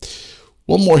 Hopefully.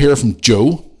 One more here from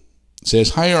Joe. It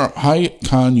says, how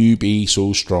can you be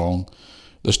so strong?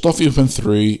 The stuff you've been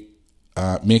through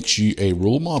makes you a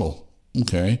role model.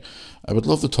 Okay. I would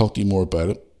love to talk to you more about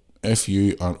it. If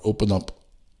you open up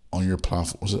on your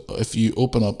platforms, if you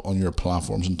open up on your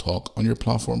platforms and talk on your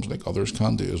platforms like others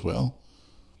can do as well.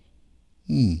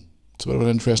 It's a bit of an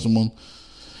interesting one.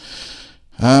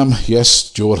 Yes,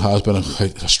 Joe, it has been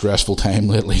a stressful time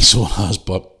lately, so it has,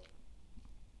 but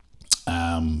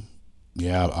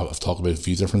yeah, I've talked about a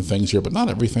few different things here, but not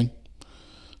everything.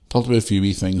 Talked about a few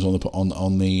wee things on the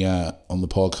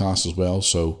podcast as well,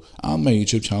 so, and my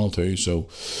YouTube channel too. So,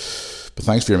 but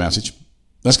thanks for your message.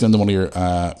 Let's get into one of your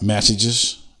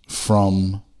messages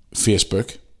from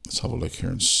Facebook. Let's have a look here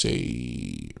and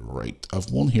see. Right, I've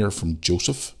one here from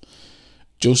Joseph.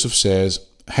 Joseph says,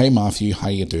 "Hey Matthew, how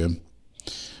you doing?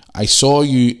 I saw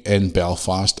you in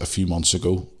Belfast a few months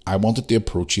ago. I wanted to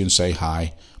approach you and say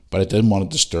hi, but I didn't want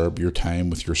to disturb your time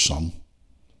with your son.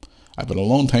 I've been a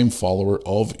long-time follower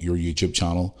of your YouTube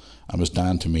channel and was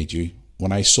dying to meet you.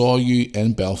 When I saw you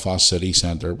in Belfast city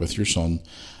centre with your son,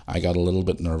 I got a little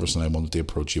bit nervous and I wanted to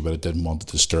approach you, but I didn't want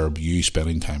to disturb you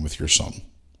spending time with your son.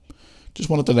 Just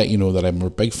wanted to let you know that I'm a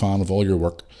big fan of all your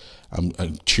work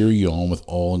and cheer you on with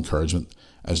all encouragement,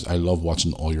 as I love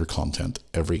watching all your content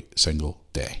every single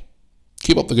day.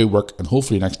 Keep up the good work, and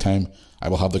hopefully next time I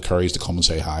will have the courage to come and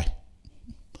say hi."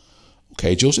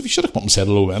 Okay, Joseph, you should have come and said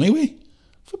hello anyway.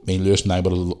 Me, Lewis, and I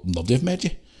would have loved to have met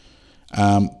you.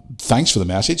 Thanks for the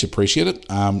message, appreciate it.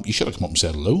 You should have come up and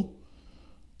said hello.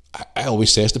 I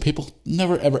always say to people,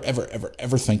 never, ever, ever, ever,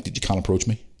 ever think that you can't approach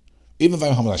me. Even if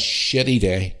I'm having a shitty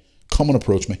day, come and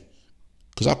approach me.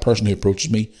 Because that person who approaches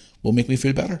me will make me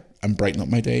feel better and brighten up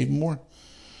my day even more.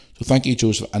 So thank you,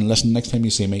 Joseph. And listen, next time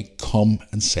you see me, come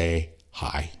and say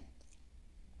hi.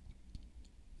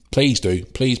 Please do.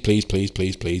 Please, please, please,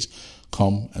 please, please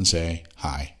come and say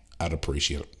hi. I'd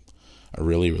appreciate it. I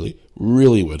really, really,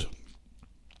 really would.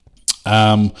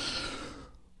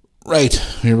 Right,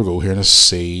 here we go. Here, let's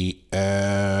see.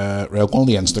 Right, I'll go on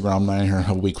the Instagram now here.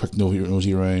 Have a wee quick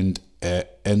nosy around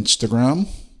Instagram.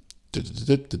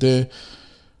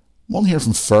 One here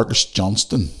from Fergus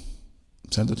Johnston.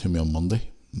 Sent it to me on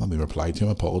Monday. Let me reply to him.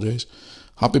 I apologise.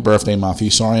 "Happy birthday, Matthew.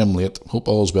 Sorry I'm late. Hope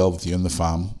all is well with you and the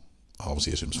fam."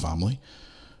 Obviously, assumes family.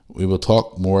 "We will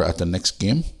talk more at the next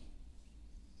game."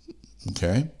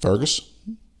 Okay, Fergus.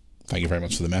 Thank you very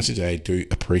much for the message. I do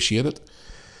appreciate it.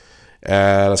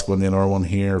 Let's go into another one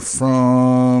here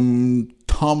from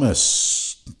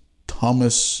Thomas.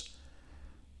 Thomas.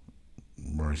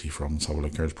 Where is he from? Let's have a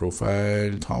look at his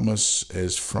profile. Thomas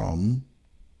is from...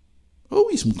 Oh,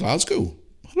 he's from Glasgow.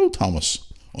 Hello, Thomas,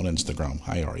 on Instagram.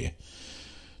 How are you?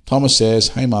 Thomas says,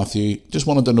 "Hi Matthew, just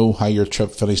wanted to know how your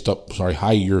trip finished up.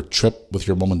 How your trip with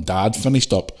your mum and dad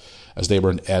finished up as they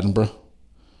were in Edinburgh.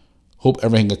 Hope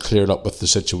everything got cleared up with the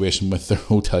situation with their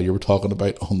hotel you were talking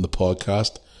about on the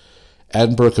podcast.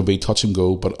 Edinburgh can be touch and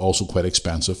go, but also quite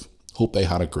expensive. Hope they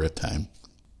had a great time."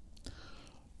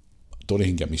 Don't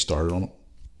even get me started on it.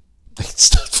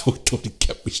 Don't even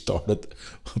get me started.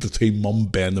 Between mum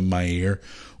bending my ear,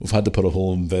 we've had to put a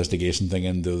whole investigation thing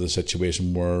into the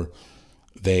situation where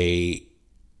I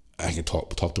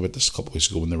talked about this a couple of weeks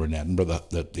ago when they were in Edinburgh,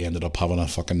 that they ended up having a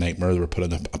fucking nightmare. They were put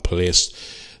in a place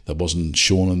that wasn't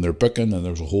shown in their booking, and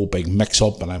there was a whole big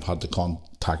mix-up, and I've had to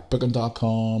contact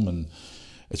booking.com, and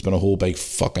it's been a whole big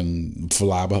fucking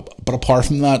flab. But apart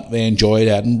from that, they enjoyed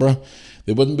Edinburgh.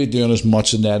 They wouldn't be doing as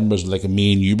much in Edinburgh as like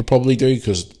me and you would probably do,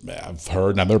 because I've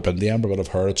heard, I've never been to Edinburgh, but I've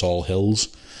heard it's all hills.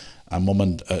 And mum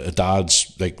and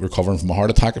dad's like recovering from a heart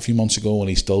attack a few months ago, and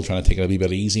he's still trying to take it a wee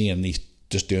bit easy, and he's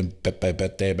just doing bit by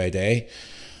bit, day by day,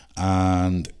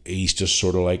 and he's just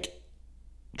sort of like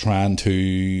trying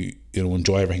to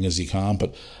enjoy everything as he can.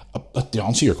 But to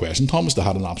answer your question, Thomas, they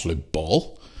had an absolute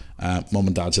ball. Mum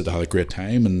and dad said they had a great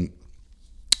time, and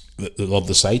they loved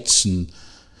the sights and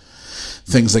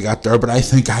things like that there. But I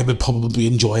think I would probably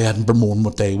enjoy Edinburgh more than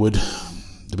what they would,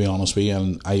 to be honest with you.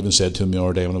 And I even said to him the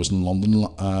other day when I was in London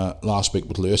last week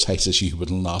with Lewis, I said, "You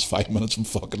wouldn't last 5 minutes from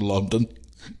fucking London."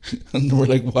 And we're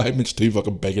like, why? It's too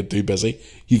fucking big and too busy.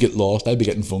 You get lost. I'd be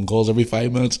getting phone calls every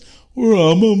 5 minutes. Where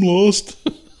am I? I'm lost.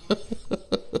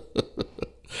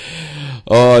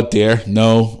 Oh dear,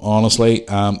 no, honestly.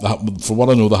 For what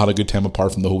I know, they had a good time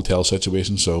apart from the hotel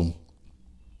situation, so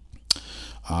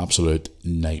absolute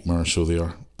nightmare, so they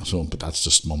are. So, but that's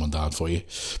just mum and dad for you.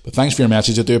 But thanks for your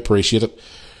message, I do appreciate it.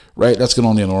 Right, let's get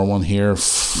on to another one here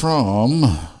from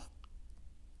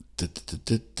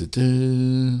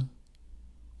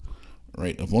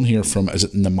right, I've one here from, is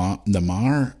it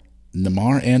Namara?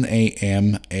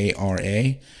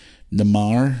 Namara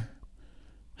Namar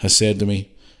has said to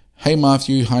me, "Hey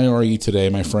Matthew, how are you today,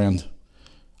 my friend?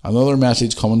 Another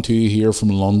message coming to you here from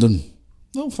London.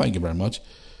 Oh, thank you very much.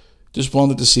 Just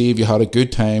wanted to see if you had a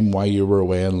good time while you were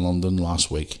away in London last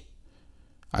week.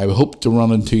 I hope to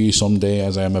run into you someday,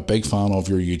 as I am a big fan of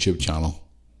your YouTube channel.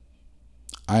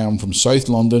 I am from South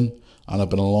London and I've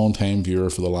been a long time viewer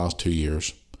for the last 2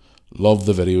 years. Love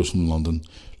the videos from London.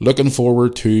 Looking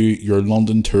forward to your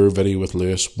London tour video with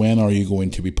Lewis. When are you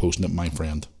going to be posting it, my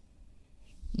friend?"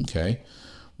 Okay.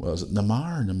 Well, is it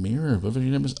Namir, whatever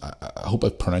your name is? I hope I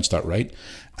pronounced that right.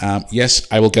 Yes,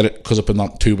 I will get it, because I've been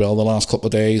not too well the last couple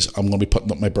of days. I'm going to be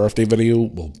putting up my birthday video.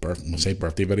 Well, I say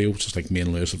birthday video, it's just like me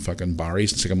and Lewis and fucking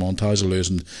Barry's. It's like a montage of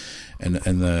Lewis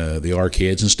in the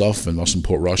arcades and stuff, and us in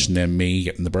Portrush, and then me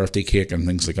getting the birthday cake and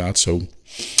things like that. So,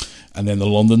 and then the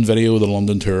London video, the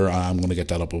London tour, I'm going to get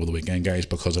that up over the weekend, guys,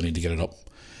 because I need to get it up.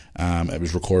 It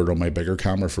was recorded on my bigger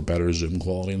camera for better zoom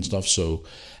quality and stuff. So,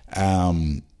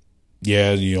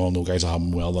 yeah, you all know, guys, I haven't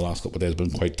been well the last couple of days. I've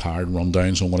been quite tired and run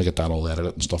down, so I'm going to get that all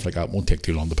edited and stuff like that. It won't take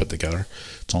too long to put together.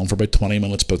 It's on for about 20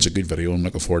 minutes, but it's a good video. I'm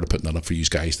looking forward to putting that up for you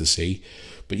guys to see.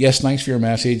 But yes, thanks for your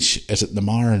message. Is it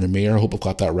Namar or Namir? I hope I've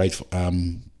got that right. If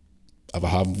I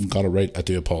haven't got it right, I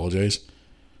do apologise.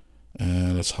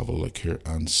 Let's have a look here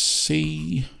and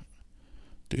see.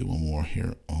 Do one more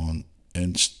here on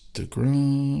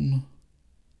Instagram.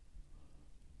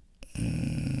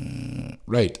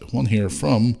 Right, one here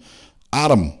from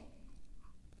Adam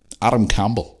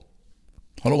Campbell.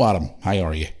 Hello Adam, how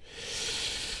are you?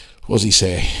 What does he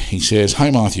say? He says,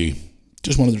 "Hi Matthew,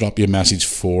 just wanted to drop you a message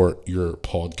for your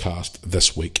podcast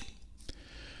this week.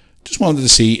 Just wanted to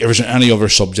see if there's any other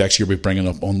subjects you'll be bringing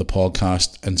up on the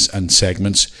podcast and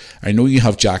segments. I know you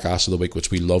have Jackass of the Week,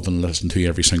 which we love and listen to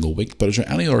every single week, but is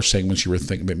there any other segments you were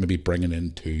thinking about maybe bringing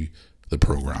into the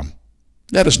programme?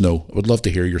 Let us know. I would love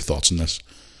to hear your thoughts on this."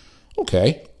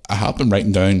 Okay, I have been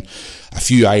writing down a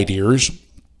few ideas,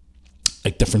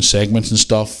 like different segments and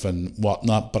stuff and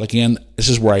whatnot. But again, this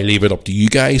is where I leave it up to you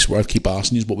guys, where I keep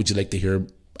asking you, what would you like to hear?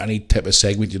 Any type of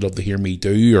segment you'd love to hear me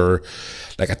do, or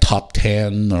like a top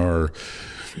 10, or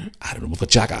I don't know, with a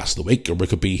Jackass of the Week, or it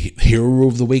could be Hero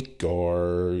of the Week,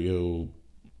 or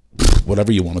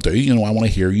whatever you want to do. I want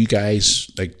to hear you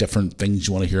guys, like different things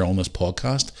you want to hear on this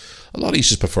podcast. A lot of you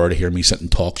just prefer to hear me sit and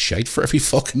talk shite for every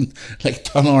fucking like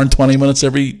 10 hour and 20 minutes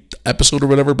every episode or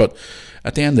whatever. But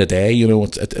at the end of the day,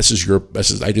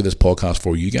 I do this podcast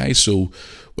for you guys. So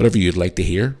whatever you'd like to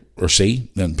hear or see,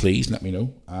 then please let me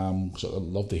know. So I'd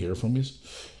love to hear from you.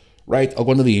 Right, I'll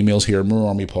go into the emails here.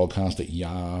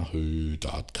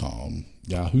 moorearmypodcast@yahoo.com.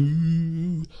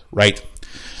 Yahoo. Right.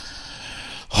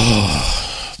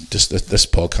 This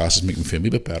podcast is making me feel a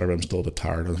bit better. I'm still a bit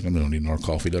tired. I think I'm going to need more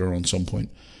coffee later on some point.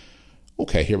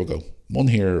 Okay, here we go. One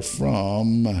here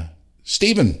from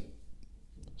Stephen.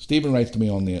 Stephen writes to me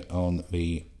on the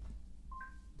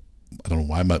I don't know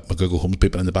why my Google Home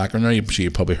people in the background there. I'm sure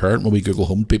you probably heard my wee Google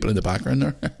Home people in the background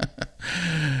there.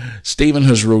 Stephen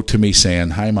has wrote to me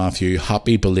saying, "Hi Matthew,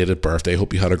 happy belated birthday.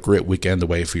 Hope you had a great weekend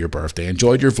away for your birthday.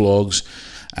 Enjoyed your vlogs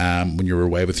when you were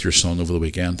away with your son over the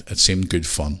weekend. It seemed good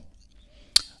fun.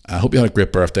 I hope you had a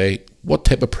great birthday. What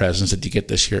type of presents did you get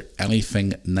this year?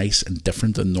 Anything nice and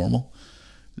different than normal?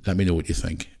 Let me know what you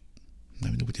think."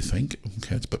 Let me know what you think.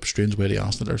 Okay, it's a bit of a strange way to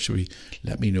ask that. Or should we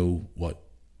let me know what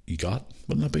you got?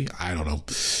 Wouldn't that be? I don't know.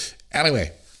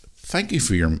 Anyway, thank you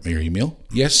for your email.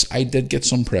 Yes, I did get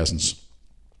some presents.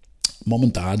 Mum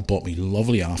and Dad bought me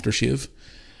lovely aftershave.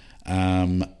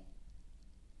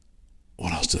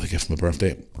 What else did I get for my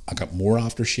birthday? I got more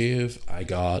aftershave. I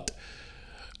got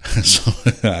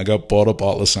bought a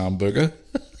bottle of Sambuca.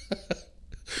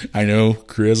 I know,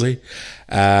 crazy.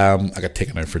 I got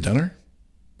taken out for dinner.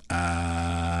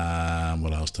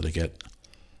 What else did I get?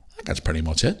 I think that's pretty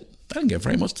much it. I didn't get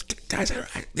very much. Guys,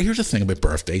 here's the thing about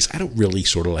birthdays. I don't really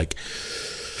sort of like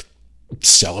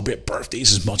celebrate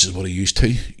birthdays as much as what I used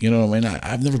to. You know what I mean?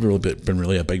 I've never really been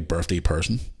really a big birthday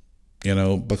person,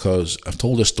 because I've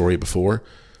told this story before,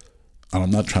 and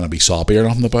I'm not trying to be soppy or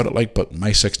nothing about it, but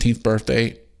my 16th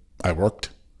birthday, I worked.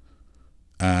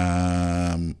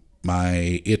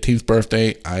 my 18th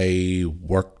birthday, I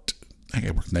think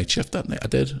I worked night shift that night. I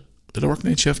did. Did I work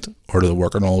night shift? Or did I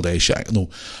work an all day shift? No,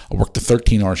 I worked a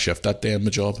 13-hour shift that day in my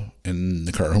job in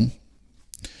the care home.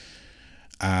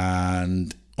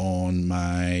 And on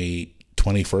my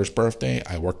 21st birthday,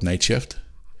 I worked night shift.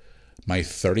 My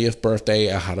 30th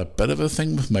birthday, I had a bit of a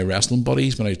thing with my wrestling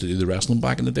buddies when I used to do the wrestling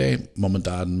back in the day. Mum and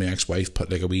Dad and my ex-wife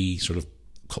put like a wee sort of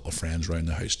couple of friends around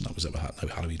the house, and that was it. I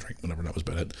had a wee drink, whatever, that was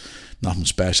about it. Nothing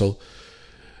special.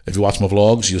 If you watch my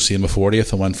vlogs, you'll see on my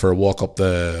 40th, I went for a walk up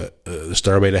the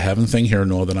Stairway to Heaven thing here in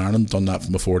Northern Ireland. Done that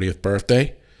for my 40th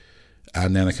birthday.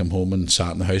 And then I came home and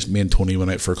sat in the house. Me and Tony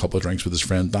went out for a couple of drinks with his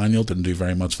friend Daniel. Didn't do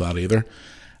very much for that either.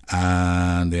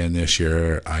 And then this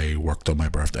year, I worked on my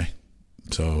birthday.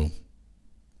 So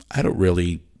I don't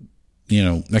really,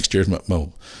 next year's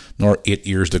nor 8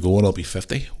 years to go and I'll be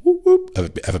 50. Whoop, whoop,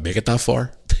 if I make it that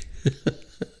far.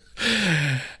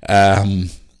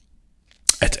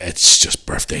 It's just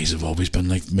birthdays have always been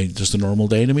like just a normal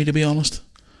day to me, to be honest.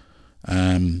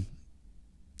 It's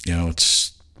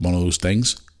one of those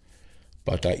things.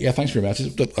 But thanks for your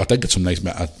message. I did get some nice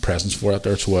presents for it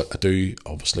there, so I do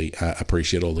obviously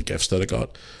appreciate all the gifts that I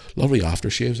got. Lovely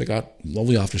aftershaves I got.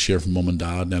 Lovely aftershave from Mum and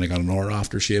Dad, and then I got an hour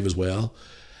aftershave as well.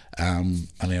 And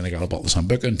then I got a bottle of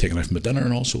Sambuca and taken out for my dinner,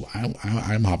 and also I'm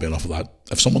happy enough with that.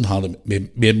 If someone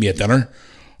made me a dinner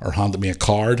or handed me a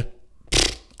card,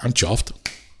 I'm chuffed.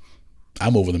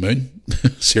 I'm over the moon.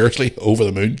 Seriously, over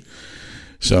the moon.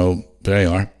 So there you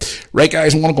are. Right,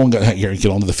 guys, I want to go and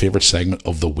get on to the favourite segment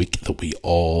of the week that we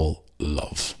all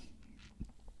love.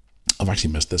 I've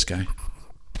actually missed this guy.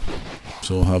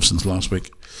 So I have since last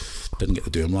week. Didn't get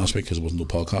to do him last week because there wasn't no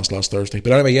podcast last Thursday.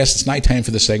 But anyway, yes, it's night time for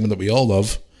the segment that we all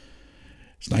love.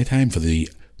 It's night time for the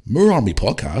Moore Army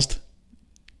podcast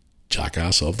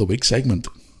Jackass of the Week segment.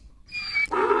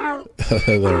 There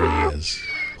he is.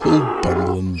 Whole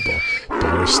bumbling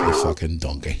Boris the fucking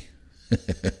donkey.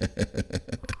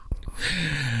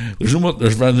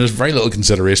 There's very little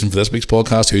consideration for this week's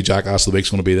podcast. Who Jackass of the Week's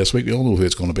going to be this week? We all know who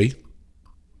it's going to be.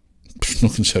 There's no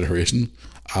consideration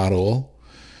at all.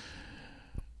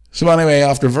 So anyway,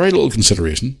 after very little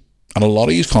consideration, and a lot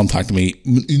of you contacted me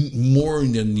more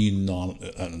than you and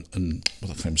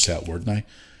what's that kind of set word now.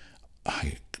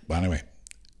 Anyway,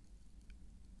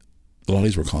 a lot of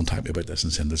these were contacting me about this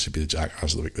and saying this should be the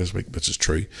Jackass of the Week this week, which is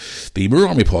true. The Moore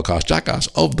Army podcast Jackass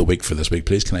of the Week for this week,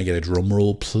 please. Can I get a drum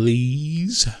roll,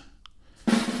 please?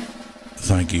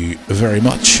 Thank you very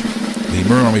much. The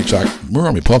Moore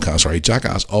Army podcast,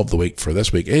 Jackass of the Week for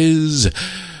this week is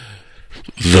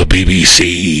the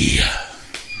BBC.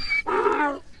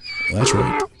 That's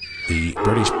right. The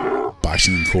British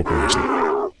Bashing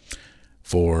Corporation,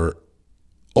 for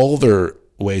all their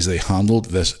ways they handled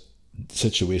this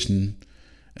situation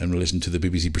in relation to the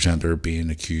BBC presenter being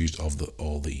accused of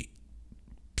all the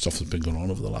stuff that's been going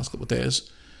on over the last couple of days,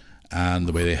 and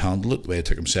the way they handled it, the way it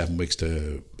took them 7 weeks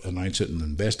to announce it and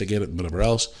investigate it and whatever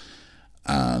else,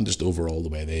 and just overall the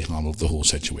way they handled the whole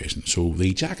situation. So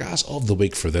the Jackass of the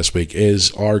Week for this week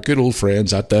is our good old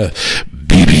friends at the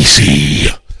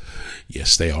BBC.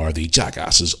 Yes, they are the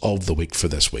Jackasses of the Week for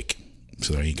this week.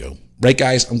 So there you go. Right,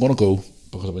 guys, I'm going to go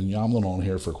because I've been yammering on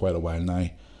here for quite a while now.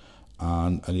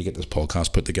 And I need to get this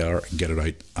podcast put together and get it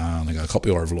out. And I got a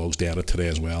couple of hour vlogs to edit today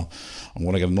as well. I'm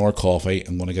going to get another coffee.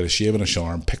 I'm going to get a shave and a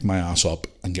shower and pick my ass up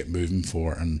and get moving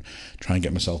and try and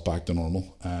get myself back to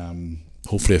normal.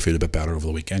 Hopefully I feel a bit better over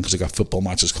the weekend because I got football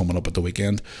matches coming up at the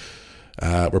weekend.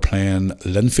 We're playing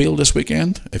Linfield this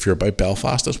weekend. If you're about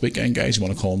Belfast this weekend, guys, you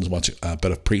want to call and watch a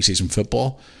bit of pre-season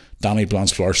football. Danny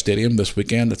Blanchflower Stadium this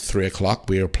weekend at 3 o'clock.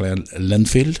 We are playing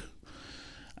Linfield.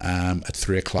 At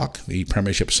 3 o'clock, the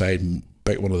Premiership side,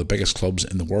 one of the biggest clubs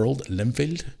in the world,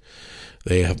 Linfield.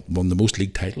 They have won the most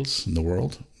league titles in the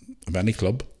world of any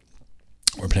club.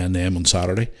 We're playing them on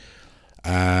Saturday.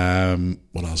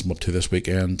 What else I'm up to this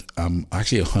weekend?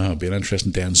 Actually, it'll be an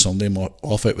interesting day on Sunday. I'm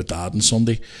off out with Dad on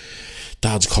Sunday.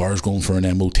 Dad's car is going for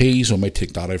an MOT, so I might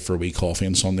take that out for a wee coffee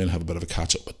on Sunday and have a bit of a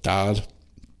catch up with Dad.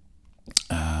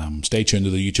 Stay tuned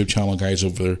to the YouTube channel, guys,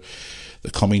 over the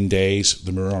coming days.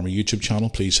 The Moore Army YouTube channel.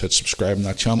 Please hit subscribe on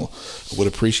that channel. I would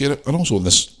appreciate it. And also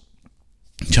this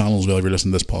channel as well, if you're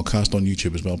listening to this podcast on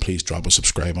YouTube as well, please drop a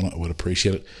subscribe on it. I would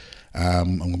appreciate it.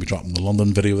 I'm going to be dropping the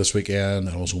London video this weekend,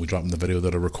 and also going to be dropping the video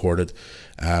that I recorded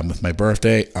with my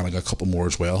birthday, and I got a couple more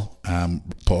as well.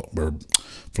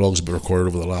 Vlogs have been recorded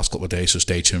over the last couple of days, so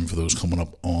stay tuned for those coming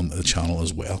up on the channel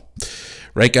as well.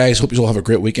 Right, guys, hope you all have a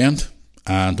great weekend,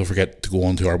 and don't forget to go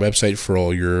on to our website for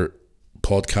all your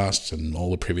podcasts and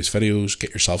all the previous videos. Get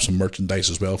yourself some merchandise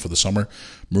as well for the summer.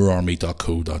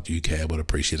 moorearmy.co.uk. I would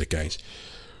appreciate it, guys.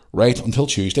 Right, until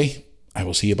Tuesday, I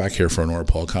will see you back here for another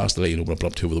podcast to let you know what I've been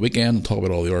up to over the weekend and talk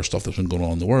about all the other stuff that's been going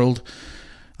on in the world.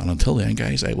 And until then,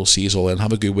 guys, I will see you all then.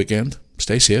 Have a good weekend.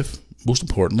 Stay safe. Most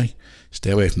importantly,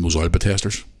 stay away from those oil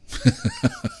protesters.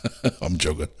 I'm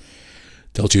joking.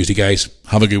 Till Tuesday, guys.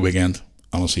 Have a good weekend.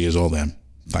 And I'll see you all then.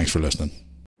 Thanks for listening.